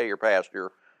 whether it's hay or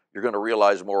pasture, you're going to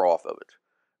realize more off of it.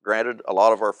 Granted, a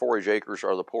lot of our forage acres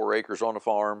are the poor acres on the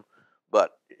farm,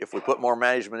 but if we put more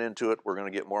management into it, we're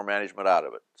going to get more management out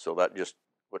of it. So that just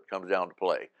what comes down to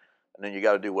play. And then you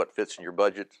got to do what fits in your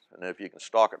budget, and if you can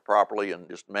stock it properly and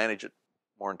just manage it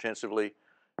more intensively,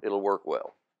 it'll work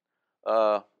well.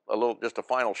 Just a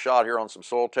final shot here on some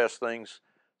soil test things.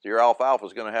 So your alfalfa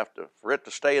is going to have to, for it to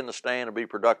stay in the stand and be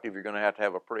productive, you're going to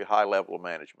have a pretty high level of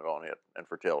management on it and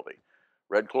fertility.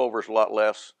 Red clover is a lot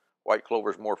less. White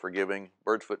clover is more forgiving.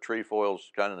 Bird's-foot trefoil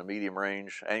is kind of in the medium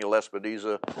range. Annual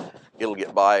espadiza, it'll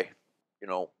get by,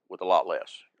 with a lot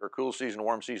less. Or cool season,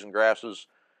 warm season grasses,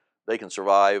 they can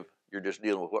survive. You're just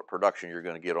dealing with what production you're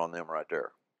going to get on them right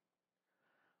there.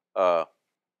 I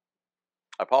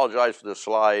apologize for this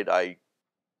slide. I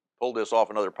pulled this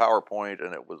off another PowerPoint,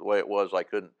 and it was the way it was. I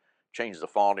couldn't change the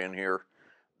font in here.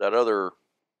 That other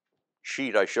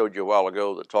sheet I showed you a while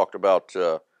ago that talked about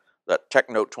that Tech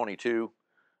Note 22,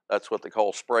 that's what they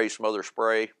call spray, smother,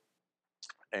 spray.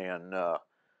 And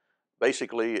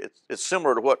basically, it's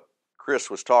similar to what Chris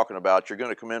was talking about. You're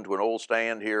going to come into an old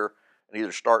stand here and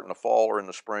either start in the fall or in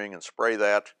the spring and spray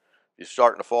that. If you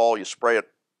start in the fall, you spray it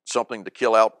something to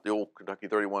kill out the old Kentucky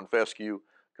 31 fescue.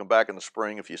 Come back in the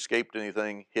spring. If you escaped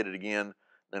anything, hit it again,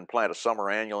 then plant a summer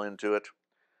annual into it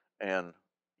and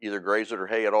either graze it or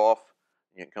hay it off.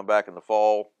 You can come back in the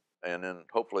fall, and then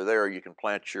hopefully there you can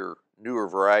plant your newer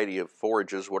variety of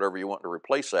forages, whatever you want to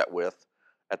replace that with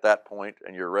at that point,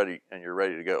 and you're ready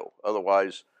to go.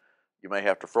 Otherwise, you may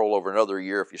have to roll over another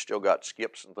year if you still got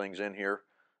skips and things in here,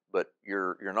 but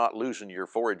you're not losing your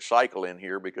forage cycle in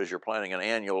here because you're planting an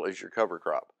annual as your cover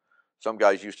crop. Some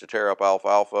guys used to tear up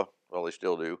alfalfa, well, they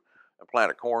still do, and plant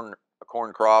a corn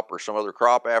crop or some other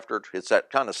crop after it. It's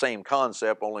that kind of same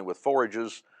concept, only with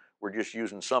forages. We're just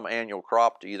using some annual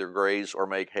crop to either graze or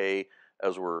make hay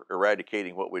as we're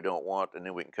eradicating what we don't want, and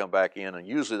then we can come back in, and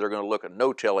usually they're going to look at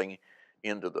no-tilling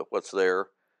into what's there,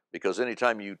 because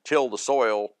anytime you till the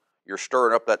soil, you're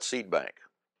stirring up that seed bank.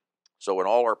 So in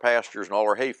all our pastures and all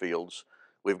our hay fields,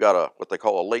 we've got what they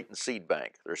call a latent seed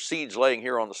bank. There's seeds laying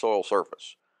here on the soil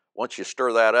surface. Once you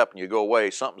stir that up and you go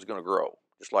away, something's going to grow,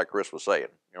 just like Chris was saying.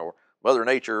 Mother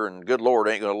Nature and good Lord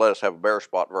ain't going to let us have a bare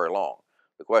spot very long.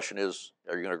 The question is,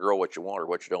 are you going to grow what you want or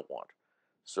what you don't want?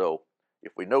 So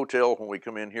if we no-till when we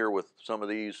come in here with some of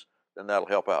these, then that'll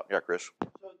help out. Yeah, Chris?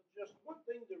 So just one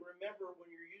thing to remember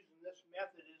when you're using this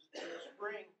method is in the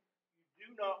spring, you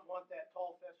do not want that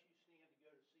tall fescue stand to go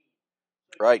to seed.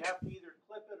 So right. You have to either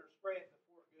clip it or spray it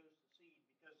before it goes to seed,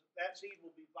 because that seed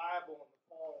will be viable in the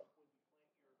fall when you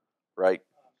plant your right.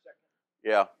 Second.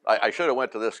 Yeah, I should have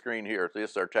went to this screen here.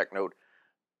 This is our Tech Note.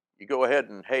 You go ahead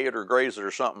and hay it or graze it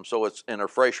or something so it's in a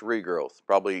fresh regrowth,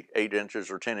 probably 8 inches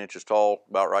or 10 inches tall,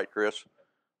 about right, Chris?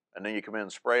 And then you come in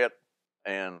and spray it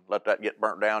and let that get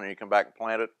burnt down, and you come back and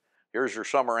plant it. Here's your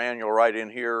summer annual right in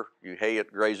here. You hay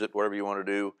it, graze it, whatever you want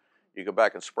to do. You go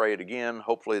back and spray it again.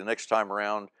 Hopefully the next time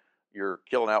around, you're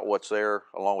killing out what's there,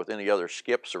 along with any other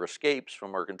skips or escapes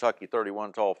from our Kentucky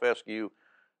 31 tall fescue,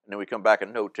 and then we come back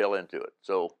and no-till into it.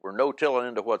 So we're no-tilling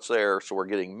into what's there, so we're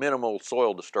getting minimal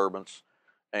soil disturbance,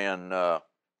 and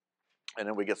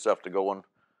then we get stuff to going.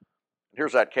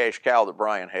 Here's that cash cow that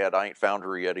Brian had. I ain't found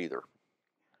her yet either.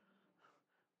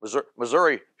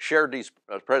 Missouri shared these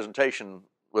presentation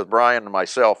with Brian and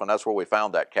myself, and that's where we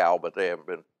found that cow, but they haven't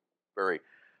been very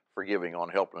forgiving on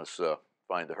helping us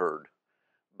find the herd.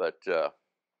 But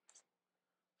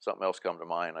something else come to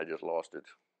mind, I just lost it.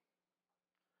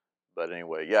 But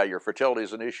anyway, yeah, your fertility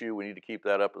is an issue. We need to keep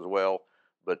that up as well.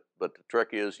 But the trick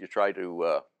is you try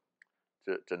to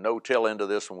no-till into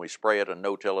this when we spray it, and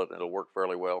no-till it, and it'll work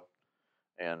fairly well.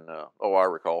 And I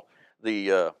recall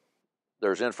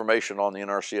there's information on the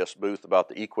NRCS booth about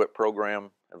the EQIP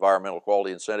program, Environmental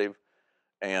Quality Incentive,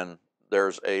 and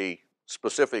there's a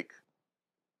specific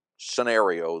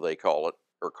scenario, they call it,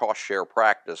 or cost share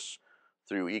practice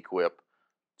through EQIP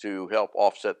to help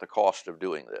offset the cost of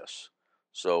doing this.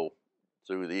 So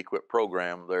through the EQIP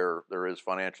program, there is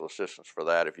financial assistance for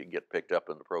that if you get picked up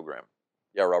in the program.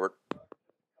 Yeah, Robert?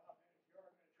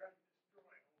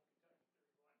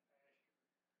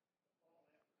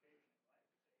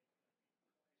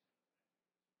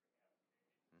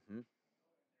 Mm-hmm.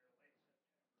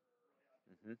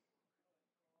 Mm-hmm.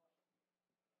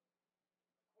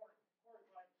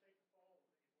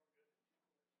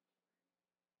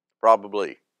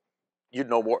 Probably. You'd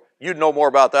know more. You'd know more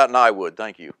about that than I would.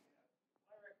 Thank you.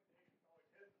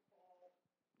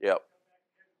 Yep.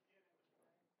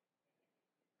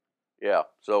 Yeah.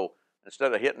 So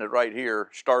instead of hitting it right here,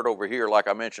 start over here, like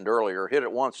I mentioned earlier. Hit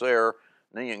it once there, and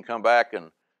then you can come back,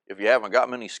 and if you haven't got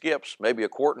many skips, maybe a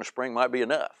quart in the spring might be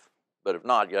enough. But if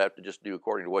not, you have to just do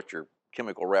according to what your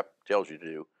chemical rep tells you to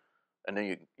do, and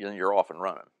then you're off and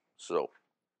running. So,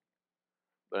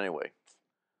 but anyway,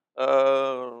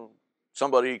 uh,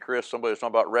 somebody was talking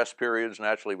about rest periods.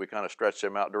 Naturally, we kind of stretch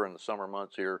them out during the summer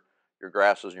months here. Your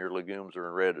grasses and your legumes are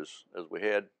in red as we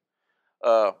head.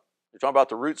 You're talking about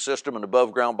the root system and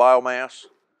above ground biomass.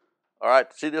 All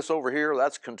right, see this over here?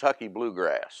 That's Kentucky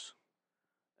bluegrass.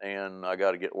 And I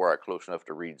got to get where I'm close enough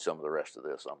to read some of the rest of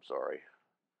this. I'm sorry.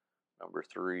 Number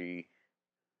 3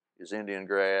 is Indian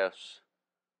grass.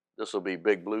 This will be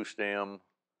big blue stem.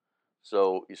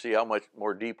 So you see how much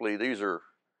more deeply these are.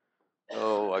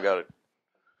 Oh, I got it.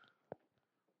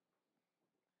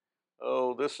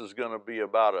 Oh, this is going to be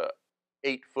about a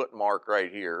 8-foot mark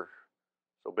right here.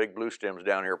 So big blue stems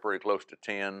down here pretty close to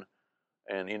 10,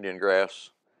 and Indian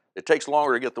grass. It takes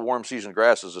longer to get the warm season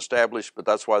grasses established, but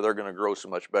that's why they're going to grow so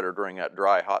much better during that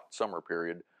dry, hot summer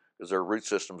period, because their root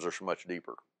systems are so much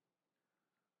deeper.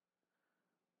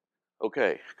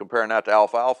 Okay, comparing that to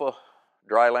alfalfa,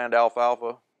 dryland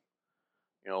alfalfa,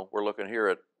 we're looking here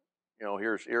at,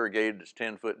 here's irrigated, it's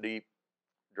 10 foot deep,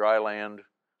 dry land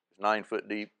is 9 foot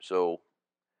deep. So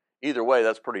either way,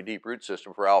 that's pretty deep root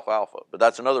system for alfalfa. But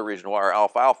that's another reason why our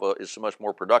alfalfa is so much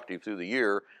more productive through the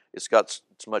year. It's got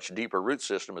so much deeper root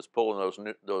system. It's pulling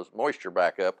those moisture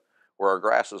back up, where our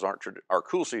grasses our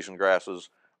cool season grasses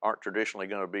aren't traditionally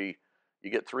going to be.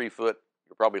 You get 3 foot,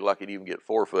 you're probably lucky to even get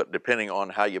 4 foot, depending on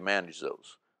how you manage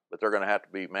those. But they're going to have to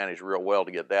be managed real well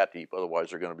to get that deep. Otherwise,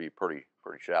 they're going to be pretty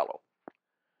shallow.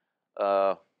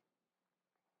 Well,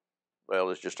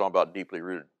 it's just talking about deeply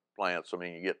rooted plants. I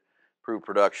mean, you get improved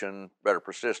production, better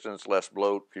persistence, less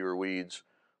bloat, fewer weeds,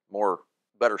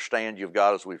 better stand you've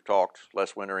got, as we've talked,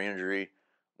 less winter injury,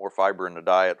 more fiber in the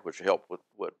diet, which help with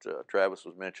what Travis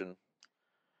was mentioning.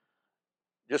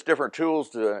 Just different tools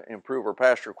to improve our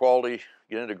pasture quality.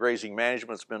 Get into grazing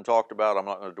management's been talked about. I'm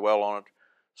not going to dwell on it.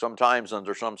 Sometimes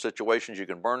under some situations you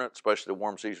can burn it, especially the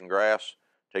warm season grass.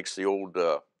 Takes the old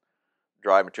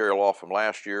dry material off from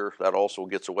last year. That also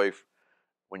gets away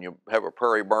when you have a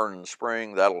prairie burn in the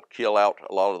spring. That'll kill out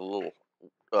a lot of the little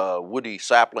woody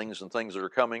saplings and things that are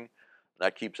coming.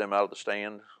 That keeps them out of the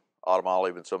stand. Autumn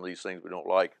olive and some of these things we don't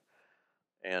like.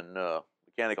 And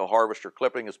mechanical harvester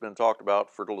clipping has been talked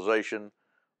about. Fertilization,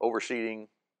 overseeding,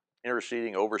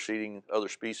 interseeding, overseeding other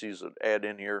species that add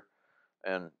in here.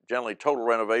 And generally total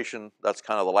renovation, that's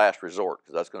kind of the last resort,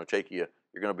 because that's going to take you're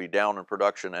going to be down in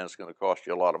production, and it's going to cost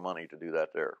you a lot of money to do that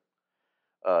there.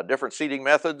 Different seeding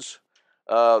methods.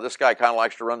 This guy kind of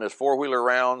likes to run this 4-wheeler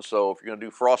around, so if you're going to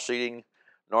do frost seeding,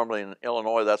 normally in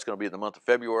Illinois, that's going to be the month of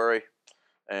February,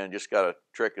 and just got a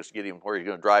trick is to get him where he's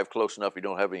going to drive close enough you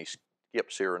don't have any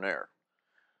skips here and there.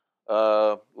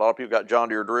 A lot of people got John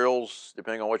Deere drills.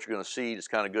 Depending on what you're going to seed, it's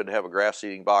kind of good to have a grass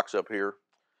seeding box up here.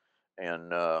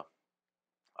 And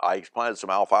I planted some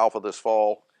alfalfa this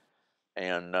fall.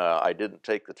 And I didn't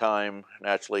take the time.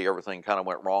 Naturally, everything kind of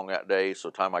went wrong that day. So,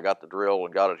 time I got the drill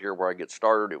and got it here where I get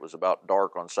started, it was about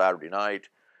dark on Saturday night.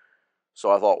 So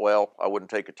I thought, well, I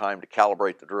wouldn't take the time to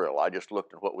calibrate the drill. I just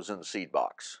looked at what was in the seed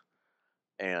box.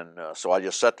 And so I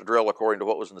just set the drill according to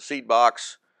what was in the seed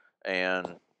box.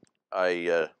 And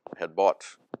I had bought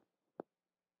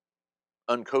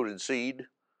uncoated seed.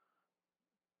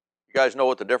 You guys know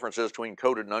what the difference is between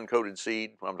coated and uncoated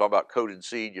seed? When I'm talking about coated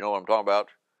seed, you know what I'm talking about?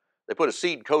 They put a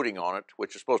seed coating on it,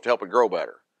 which is supposed to help it grow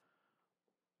better.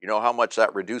 You know how much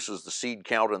that reduces the seed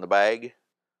count in the bag?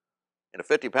 In a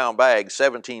 50-pound bag,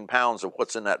 17 pounds of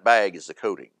what's in that bag is the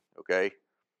coating, okay?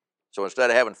 So instead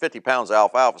of having 50 pounds of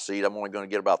alfalfa seed, I'm only going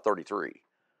to get about 33.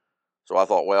 So I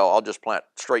thought, well, I'll just plant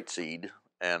straight seed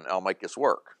and I'll make this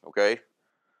work, okay?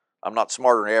 I'm not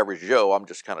smarter than average Joe, I'm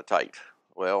just kind of tight.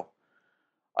 Well,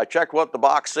 I checked what the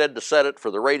box said to set it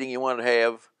for the rating you wanted to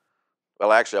have.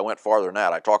 Well, actually, I went farther than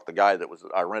that. I talked to the guy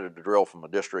I rented the drill from the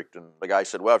district, and the guy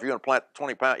said, well, if you're going to plant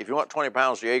 20 pounds, if you want 20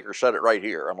 pounds the acre, set it right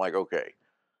here. I'm like, okay.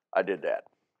 I did that.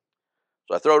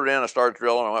 So I threw it in, I started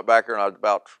drilling, I went back there, and I was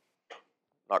about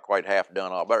not quite half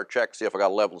done. I better check, see if I got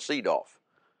to level the seed off.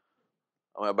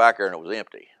 I went back there, and it was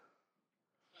empty.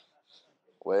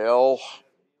 Well,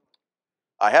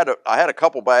 I had a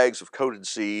couple bags of coated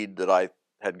seed that I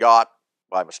had got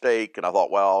by mistake, and I thought,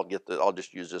 well, I'll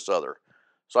just use this other.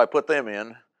 So I put them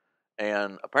in,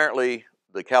 and apparently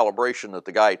the calibration that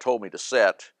the guy told me to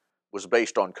set was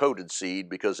based on coated seed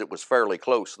because it was fairly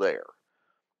close there.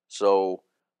 So,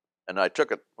 and I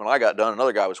took it, when I got done,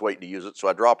 another guy was waiting to use it, so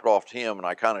I dropped it off to him, and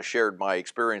I kind of shared my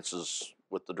experiences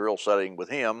with the drill setting with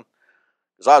him,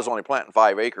 because I was only planting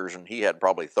 5 acres, and he had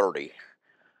probably 30,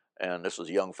 and this was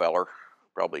a young feller,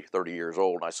 probably 30 years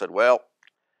old, and I said, well,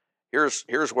 here's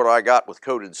what I got with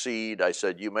coated seed. I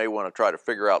said, you may want to try to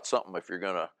figure out something if you're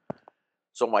going to.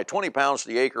 So my 20 pounds to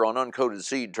the acre on uncoated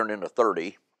seed turned into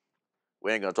 30.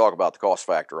 We ain't going to talk about the cost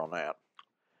factor on that.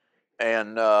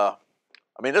 And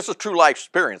I mean, this is true life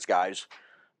experience, guys.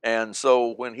 And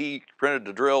so when he printed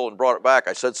the drill and brought it back,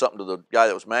 I said something to the guy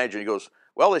that was managing. He goes,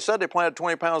 well, they said they planted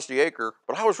 20 pounds to the acre,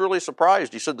 but I was really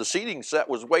surprised. He said the seeding set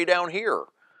was way down here.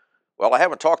 Well, I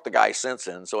haven't talked to the guy since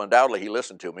then, so undoubtedly he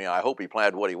listened to me. I hope he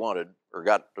planted what he wanted or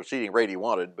got the seeding rate he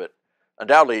wanted, but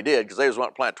undoubtedly he did because they was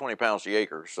wanting to plant 20 pounds to the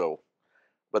acre. So,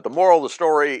 but the moral of the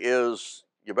story is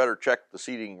you better check the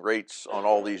seeding rates on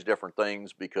all these different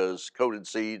things because coated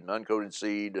seed and uncoated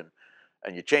seed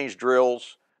and you change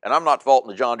drills. And I'm not faulting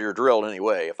the John Deere drill in any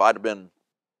way. If I'd have been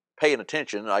paying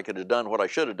attention, I could have done what I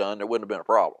should have done. There wouldn't have been a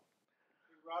problem.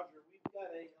 Hey, Roger, we've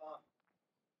got a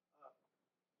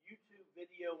YouTube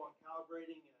video on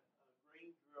calibrating a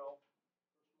grain drill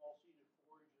for small seeded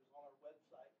forages on our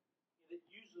website. And it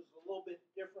uses a little bit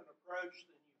different approach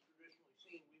than you've traditionally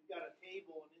seen. We've got a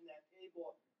table, and in that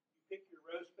table, you pick your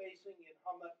row spacing and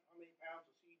how many pounds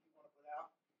of seed you want to put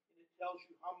out. And it tells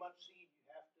you how much seed you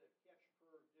have to catch per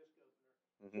disc opener.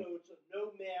 Mm-hmm. So it's a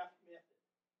no math method.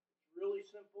 It's really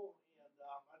simple, and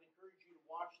I'd encourage you to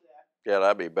watch that. Yeah,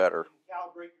 that'd be better. And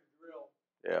calibrate your drill.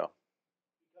 Yeah.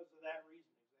 Because of that reason,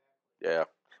 exactly. Yeah.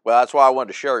 Well, that's why I wanted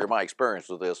to share my experience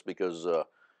with this because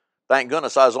thank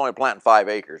goodness I was only planting 5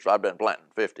 acres. I've been planting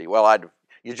 50. Well,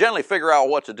 you generally figure out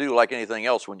what to do like anything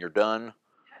else when you're done,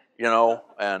 you know.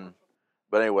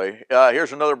 But anyway,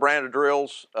 here's another brand of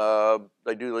drills.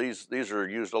 They do these. These are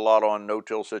used a lot on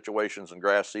no-till situations and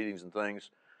grass seedings and things.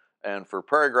 And for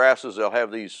prairie grasses, they'll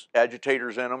have these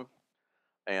agitators in them,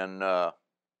 and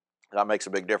that makes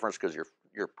a big difference because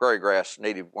your prairie grass,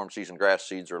 native warm season grass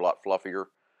seeds are a lot fluffier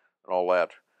and all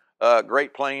that.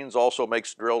 Great Plains also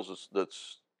makes drills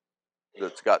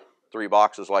that's got 3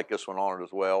 boxes like this one on it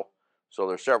as well. So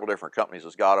there's several different companies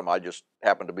that's got them. I just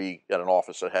happened to be at an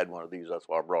office that had one of these. That's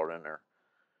why I brought it in there.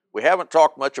 We haven't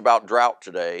talked much about drought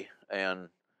today, and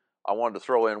I wanted to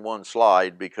throw in one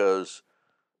slide because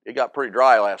it got pretty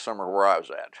dry last summer where I was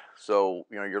at. So,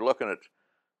 you know, you're looking at,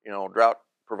 you know, drought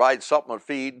provides supplement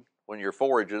feed when your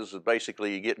forages is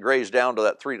basically you get grazed down to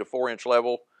that 3 to 4 inch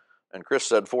level. And Chris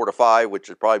said 4 to 5, which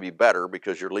would probably be better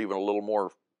because you're leaving a little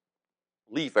more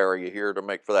leaf area here to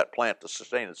make for that plant to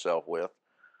sustain itself with.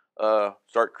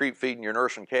 Start creep feeding your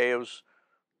nursing calves.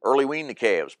 Early wean the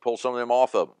calves. Pull some of them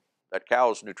off of them. That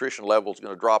cow's nutrition level is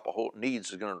going to drop a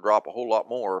whole lot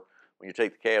more when you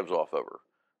take the calves off of her.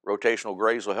 Rotational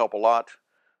graze will help a lot.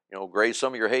 You know, graze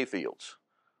some of your hay fields.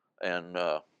 And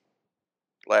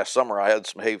last summer I had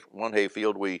some one hay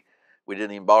field we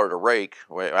didn't even bother to rake.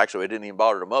 Actually, we didn't even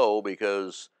bother to mow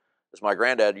because, as my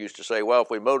granddad used to say, well, if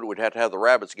we mowed it, we'd have to have the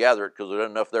rabbits gather it because there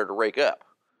isn't enough there to rake up.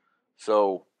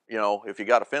 So, you know, if you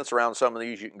got a fence around some of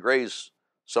these, you can graze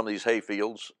some of these hay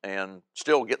fields and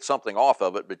still get something off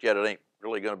of it, but yet it ain't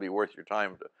really going to be worth your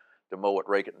time to mow it,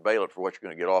 rake it, and bale it for what you're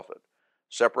going to get off it.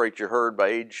 Separate your herd by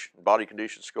age, body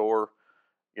condition score.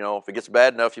 You know, if it gets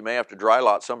bad enough, you may have to dry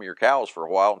lot some of your cows for a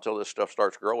while until this stuff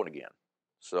starts growing again.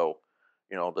 So,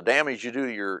 you know, the damage you do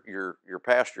to your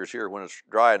pastures here when it's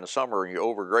dry in the summer and you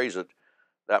overgraze it,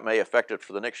 that may affect it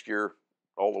for the next year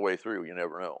all the way through. You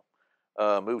never know.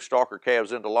 Move stalker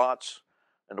calves into lots,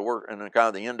 and to work, and then kind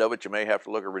of the end of it, you may have to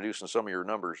look at reducing some of your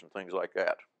numbers and things like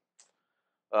that.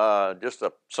 Just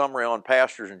a summary on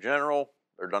pastures in general.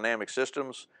 They're dynamic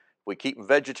systems. If we keep them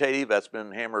vegetative, that's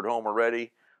been hammered home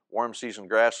already. Warm season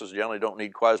grasses generally don't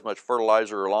need quite as much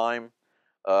fertilizer or lime.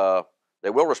 They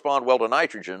will respond well to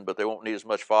nitrogen, but they won't need as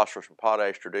much phosphorus and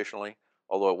potash traditionally,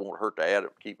 although it won't hurt to add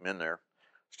it, keep them in there.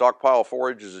 Stockpile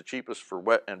forage is the cheapest for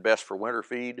wet and best for winter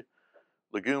feed.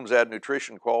 Legumes add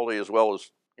nutrition quality as well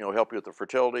as, you know, help you with the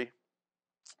fertility,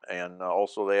 and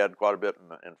also they add quite a bit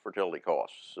in fertility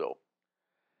costs. So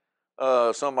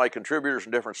some of my contributors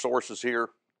and different sources here.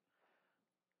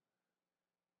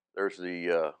 There's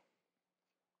the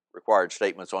required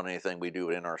statements on anything we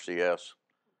do at NRCS,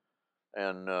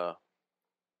 and I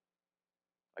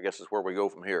guess that's where we go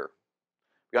from here.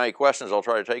 If you got any questions, I'll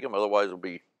try to take them. Otherwise, we'll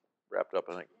be wrapped up,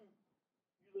 I think.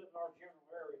 You live in our general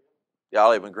area. Yeah, I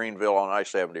live in Greenville on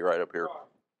I-70 right up here. Right.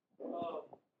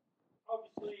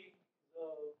 Obviously,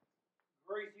 the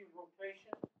grazing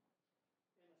rotation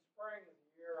in the spring of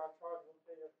the year, I try to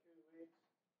rotate every 2 weeks.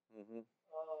 Mm-hmm.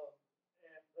 And then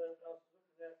I was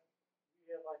looking at,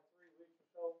 you have like 3 weeks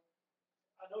or so.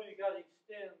 I know you got to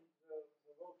extend the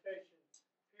rotation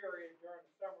period during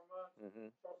the summer months.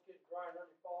 Mm-hmm. Starts getting dry in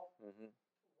early fall. Mm-hmm.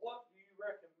 What do you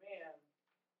recommend,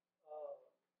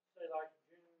 say like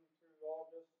June through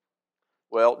August?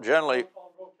 Well, generally,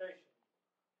 on rotation.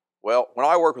 Well, when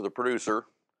I work with a producer,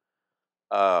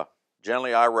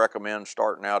 generally I recommend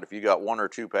starting out, if you got 1 or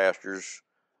 2 pastures,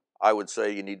 I would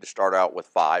say you need to start out with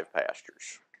 5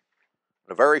 pastures.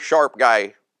 And a very sharp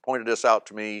guy pointed this out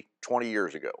to me 20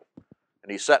 years ago.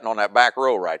 And he's sitting on that back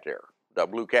row right there,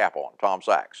 that blue cap on, Tom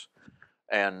Sachs.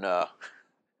 And, he's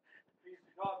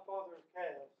the godfather of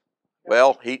calves.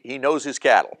 well, he knows his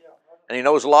cattle. Yeah, and he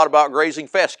knows a lot about grazing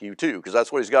fescue too, because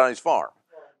that's what he's got on his farm.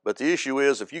 right. But the issue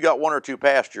is, if you got 1 or 2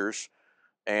 pastures,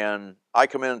 and I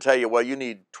come in and tell you, well, you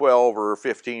need 12 or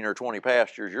 15 or 20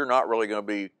 pastures, you're not really going to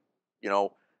be, you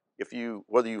know,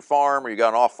 whether you farm or you got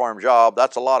an off-farm job,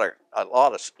 that's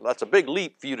that's a big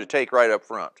leap for you to take right up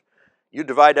front. You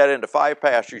divide that into 5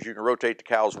 pastures, you can rotate the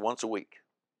cows once a week.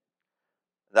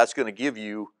 That's going to give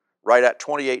you right at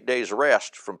 28 days of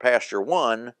rest from pasture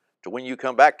 1 to when you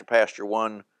come back to pasture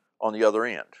 1 on the other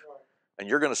end. Right. And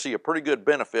you're going to see a pretty good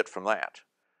benefit from that.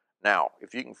 Now,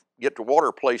 if you can get the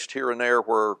water placed here and there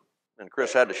where, and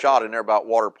Chris had the shot in there about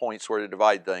water points where to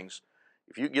divide things.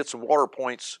 If you get some water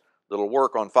points that'll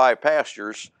work on 5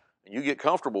 pastures, and you get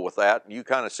comfortable with that, and you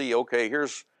kind of see, okay,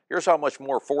 here's how much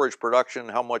more forage production,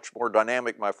 how much more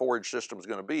dynamic my forage system is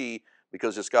going to be,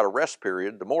 because it's got a rest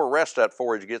period. The more rest that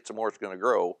forage gets, the more it's going to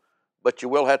grow. But you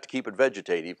will have to keep it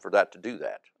vegetative for that to do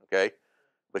that, okay?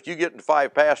 But you get into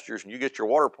 5 pastures and you get your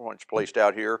water points placed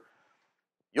out here,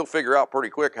 you'll figure out pretty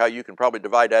quick how you can probably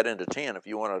divide that into 10 if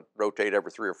you want to rotate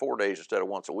every 3 or 4 days instead of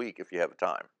once a week if you have the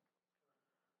time.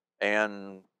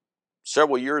 And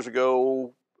several years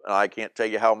ago, I can't tell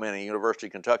you how many, University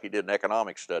of Kentucky did an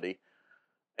economic study,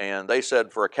 and they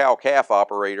said for a cow-calf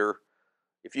operator,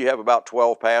 if you have about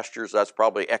 12 pastures, that's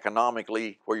probably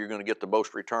economically where you're going to get the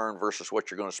most return versus what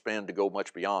you're going to spend to go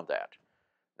much beyond that.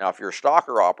 Now, if you're a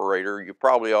stocker operator, you'll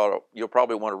probably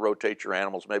want to rotate your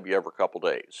animals maybe every couple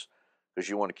days, because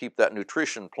you want to keep that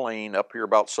nutrition plane up here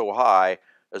about so high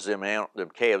as them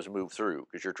calves move through,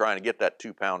 because you're trying to get that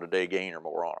 2-pound a day gain or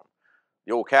more on them.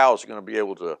 The old cows are going to be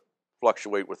able to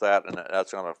fluctuate with that, and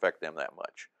that's going to affect them that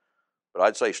much. But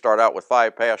I'd say start out with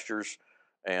 5 pastures,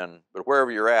 but wherever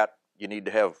you're at, you need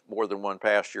to have more than 1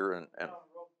 pasture, and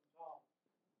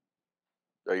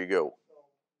there you go.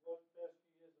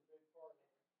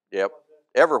 Yep.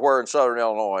 Everywhere in southern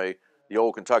Illinois, the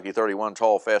old Kentucky 31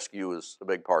 tall fescue is a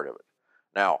big part of it.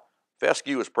 Now,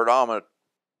 fescue is predominant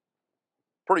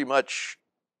pretty much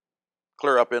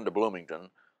clear up into Bloomington,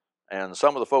 and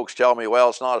some of the folks tell me, well,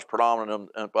 it's not as predominant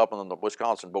up on the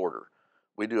Wisconsin border.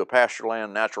 We do a pasture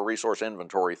land natural resource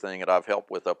inventory thing that I've helped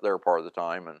with up there part of the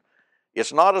time, and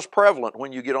it's not as prevalent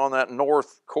when you get on that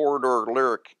north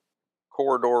lyric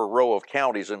corridor row of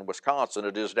counties in Wisconsin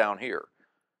it is down here.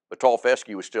 But tall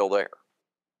fescue is still there.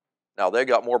 Now, they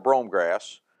got more brome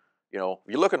grass. You know,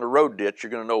 if you look in the road ditch, you're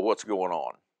going to know what's going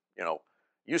on. You know,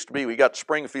 used to be we got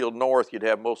Springfield North, you'd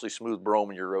have mostly smooth brome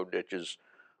in your road ditches.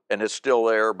 and it's still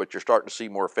there, but you're starting to see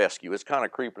more fescue. It's kind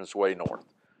of creeping its way north.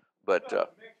 But It's not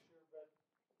a mixture, but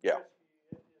yeah.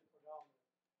 rescue is predominant.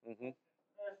 Mm-hmm.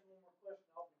 Ask one more question,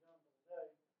 I'll be done for today.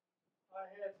 I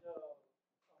had a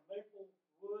maple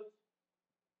woods,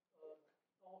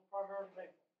 almost primarily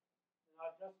maple, and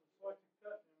I've done some selective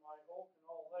cutting in my oak and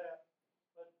all that,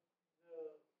 but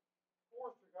the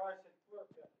forester guy said clear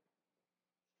cut it.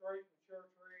 Straight mature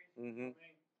trees. Mm-hmm. I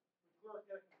mean, we clear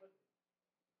cut it completely.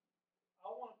 I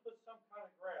want to put some kind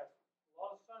of grass. A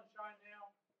lot of sunshine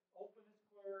now, open is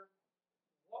clear.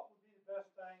 What would be the best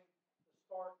thing to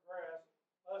start grass?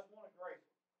 I just want to graze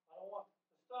it. I don't want the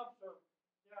stumps are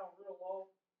down real low.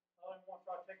 I don't want to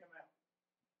try to take them out.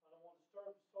 I don't want to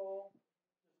disturb the soil. Just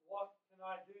what can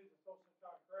I do to throw some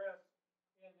kind of grass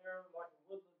in there like a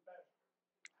woodland pasture?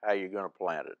 How you going to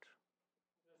plant it?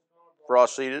 Just gonna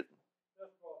Frost seed it?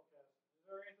 Just broadcast. Is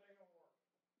there anything in work?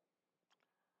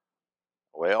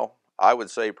 Well, I would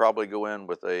say probably go in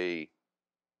with a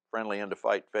friendly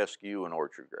endophyte fescue and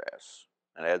orchard grass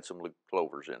and add some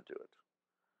clovers into it.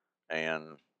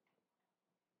 And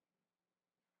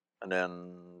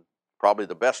then probably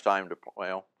the best time to,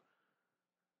 well,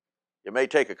 it may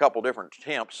take a couple different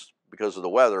attempts because of the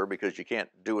weather, because you can't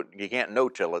do it, you can't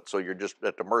no-till it, so you're just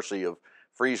at the mercy of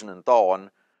freezing and thawing.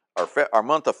 Our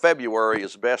month of February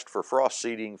is best for frost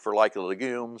seeding for like the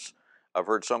legumes. I've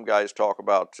heard some guys talk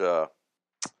about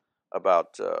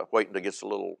waiting till it gets a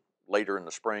little later in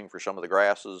the spring for some of the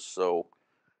grasses. So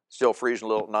still freezing a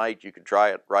little at night, you can try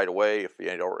it right away. If you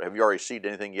have you already seeded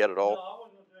anything yet at all? No, I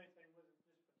wasn't gonna do anything with it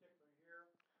this particular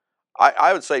year.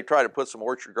 I would say try to put some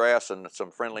orchard grass and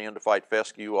some friendly endophyte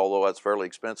fescue, although that's fairly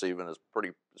expensive and it's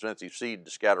pretty expensive seed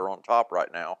to scatter on top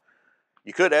right now.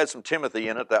 You could add some timothy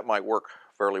in it. That might work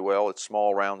fairly well. It's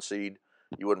small, round seed.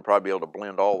 You wouldn't probably be able to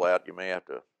blend all that. You may have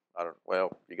to,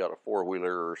 well, you got a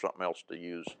four-wheeler or something else to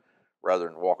use rather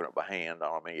than walking it by hand. I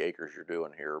don't know how many acres you're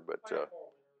doing here, but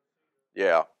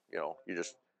yeah, you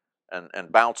just,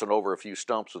 and bouncing over a few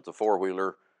stumps with the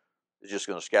four-wheeler is just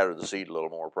going to scatter the seed a little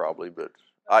more probably. But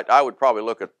I would probably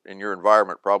look at, in your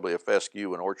environment, probably a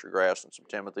fescue and orchard grass and some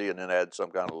timothy, and then add some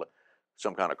kind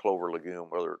of clover legume,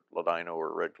 whether ladino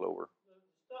or red clover. The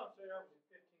stumps there was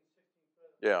 15, 16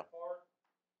 foot Yeah. apart,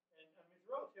 and I mean it's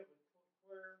relatively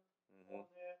clear on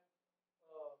that.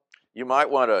 You might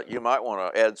want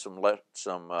to add some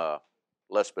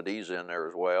Lespedeza in there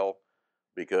as well,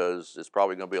 because it's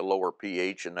probably going to be a lower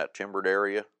pH in that timbered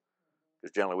area.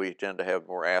 Because generally we tend to have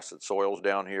more acid soils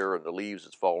down here, and the leaves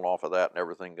that's falling off of that and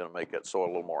everything going to make that soil a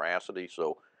little more acidy.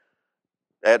 So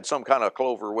add some kind of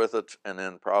clover with it, and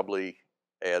then probably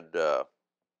add a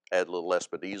little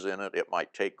Lespedeza in it. It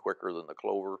might take quicker than the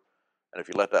clover, and if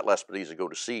you let that Lespedeza go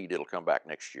to seed, it'll come back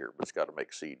next year. But it's got to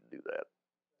make seed to do that,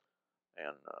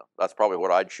 and that's probably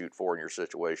what I'd shoot for in your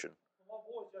situation. My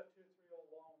boy's got 2 or 3 old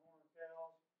longhorn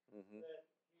cows that he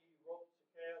ropes the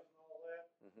calves and all that.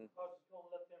 I was just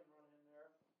gonna let them run in there.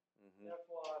 That's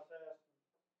why I was asking.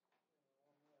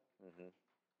 I mean,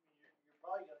 you're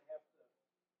probably gonna have to do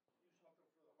something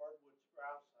for the hardwood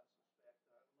sprouts, I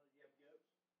suspect. You have goats?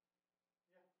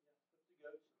 Yeah. Put the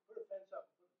goats. Put a fence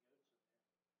up and put the goats in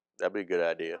there. That'd be a good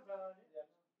idea.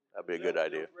 That'd be a good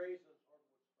idea. They'll raise those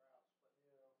hardwood sprouts,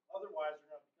 but otherwise they're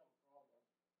gonna become a problem.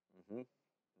 Make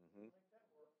that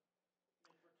work. And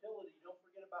fertility, don't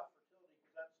forget about fertility,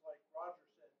 because that's like Roger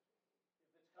said.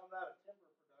 If it's coming out of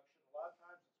timber production, a lot of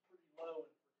times it's pretty low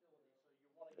in fertility, so you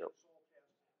want to get soil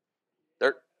tested.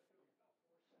 Yeah,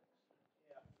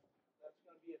 that's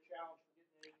going to be a challenge for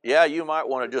getting anything. Yeah, you might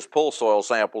want to just pull soil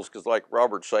samples, because like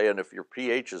Robert's saying, if your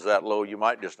pH is that low, you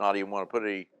might just not even want to put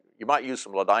any. You might use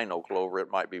some ladino clover.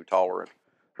 It might be tolerant.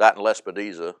 That and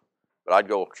Lespedeza, but I'd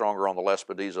go stronger on the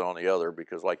Lespedeza on the other,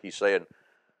 because like he's saying,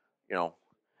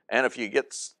 and if you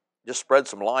just spread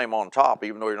some lime on top,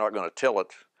 even though you're not going to till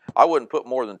it. I wouldn't put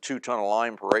more than 2 tons of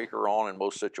lime per acre on in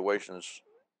most situations,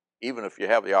 even if you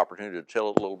have the opportunity to till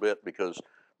it a little bit, because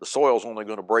the soil's only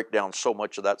going to break down so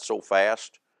much of that so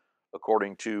fast,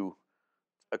 according to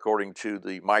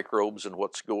the microbes and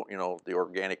what's going, the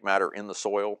organic matter in the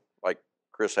soil. Like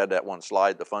Chris had that one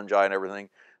slide, the fungi and everything.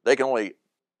 They can only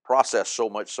process so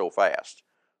much so fast.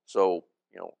 So,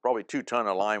 probably 2 tons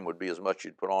of lime would be as much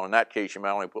you'd put on. In that case, you might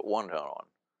only put 1 ton on.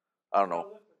 I don't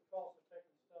know.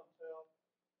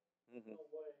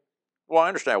 Well, I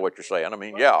understand what you're saying. I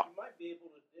mean, yeah. You might be able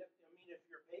to dip. I mean, if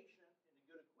you're patient and a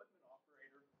good equipment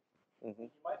operator, you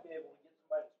might be able to get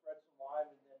somebody to spread some lime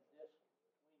and then disc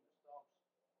between the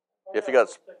stumps. If you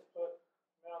got 6-foot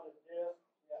mounted disc,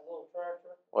 a little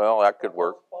tractor. Well, that could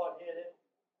work. Spot hit it.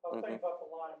 I was thinking about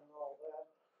the lime and all that.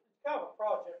 It's kind of a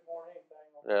project more than anything.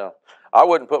 Yeah, I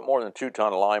wouldn't put more than 2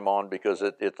 ton of lime on because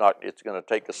it's going to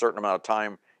take a certain amount of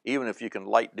time, even if you can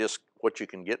light disc what you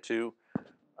can get to.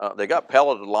 They got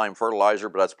pelleted lime fertilizer,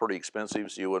 but that's pretty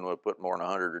expensive, so you wouldn't put more than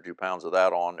 100 or 2 pounds of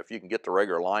that on. If you can get the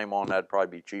regular lime on, that'd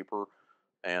probably be cheaper,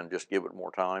 and just give it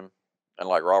more time. And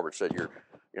like Robert said,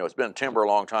 it's been timber a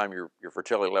long time. Your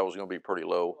fertility level is going to be pretty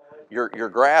low. Your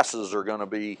grasses are going to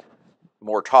be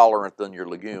more tolerant than your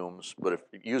legumes, but if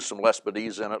you use some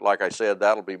Lespedeza in it, like I said,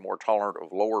 that'll be more tolerant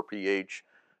of lower pH,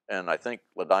 and I think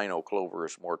Ladino clover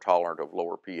is more tolerant of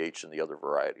lower pH than the other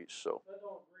varieties. So,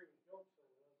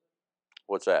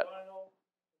 what's that?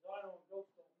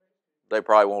 They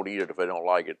probably won't eat it if they don't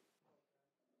like it,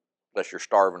 unless you're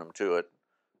starving them to it.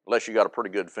 Unless you got a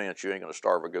pretty good fence, you ain't going to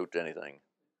starve a goat to anything.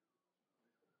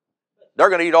 They're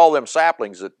going to eat all them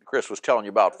saplings that Chris was telling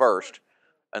you about first,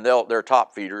 and they're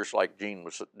top feeders, like Dean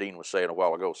was saying a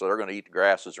while ago. So they're going to eat the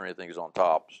grasses or anything that's on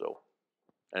top. So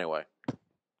anyway,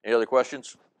 any other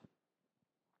questions?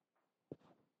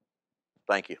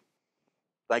 Thank you.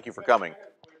 Thank you for coming.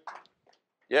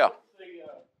 Yeah.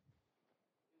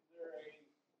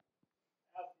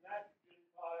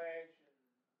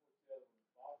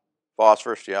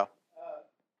 Phosphorus, yeah.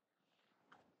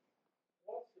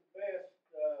 What's the best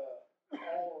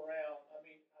all around? I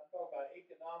mean, I'm talking about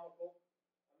economical.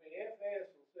 I mean, FS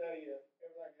will sell you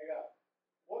everything they got.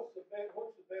 What's the best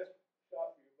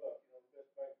shot for your buck? You know, the best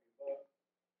bang for your buck? Is it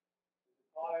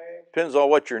potash? Depends on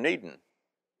what you're needing.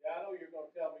 Yeah, I know you're going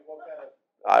to tell me what kind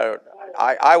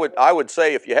of. I would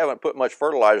say if you haven't put much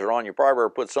fertilizer on, you probably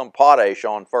better put some potash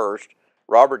on first.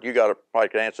 Robert, you probably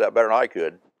could answer that better than I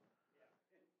could.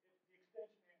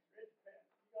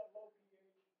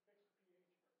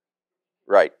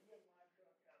 Right.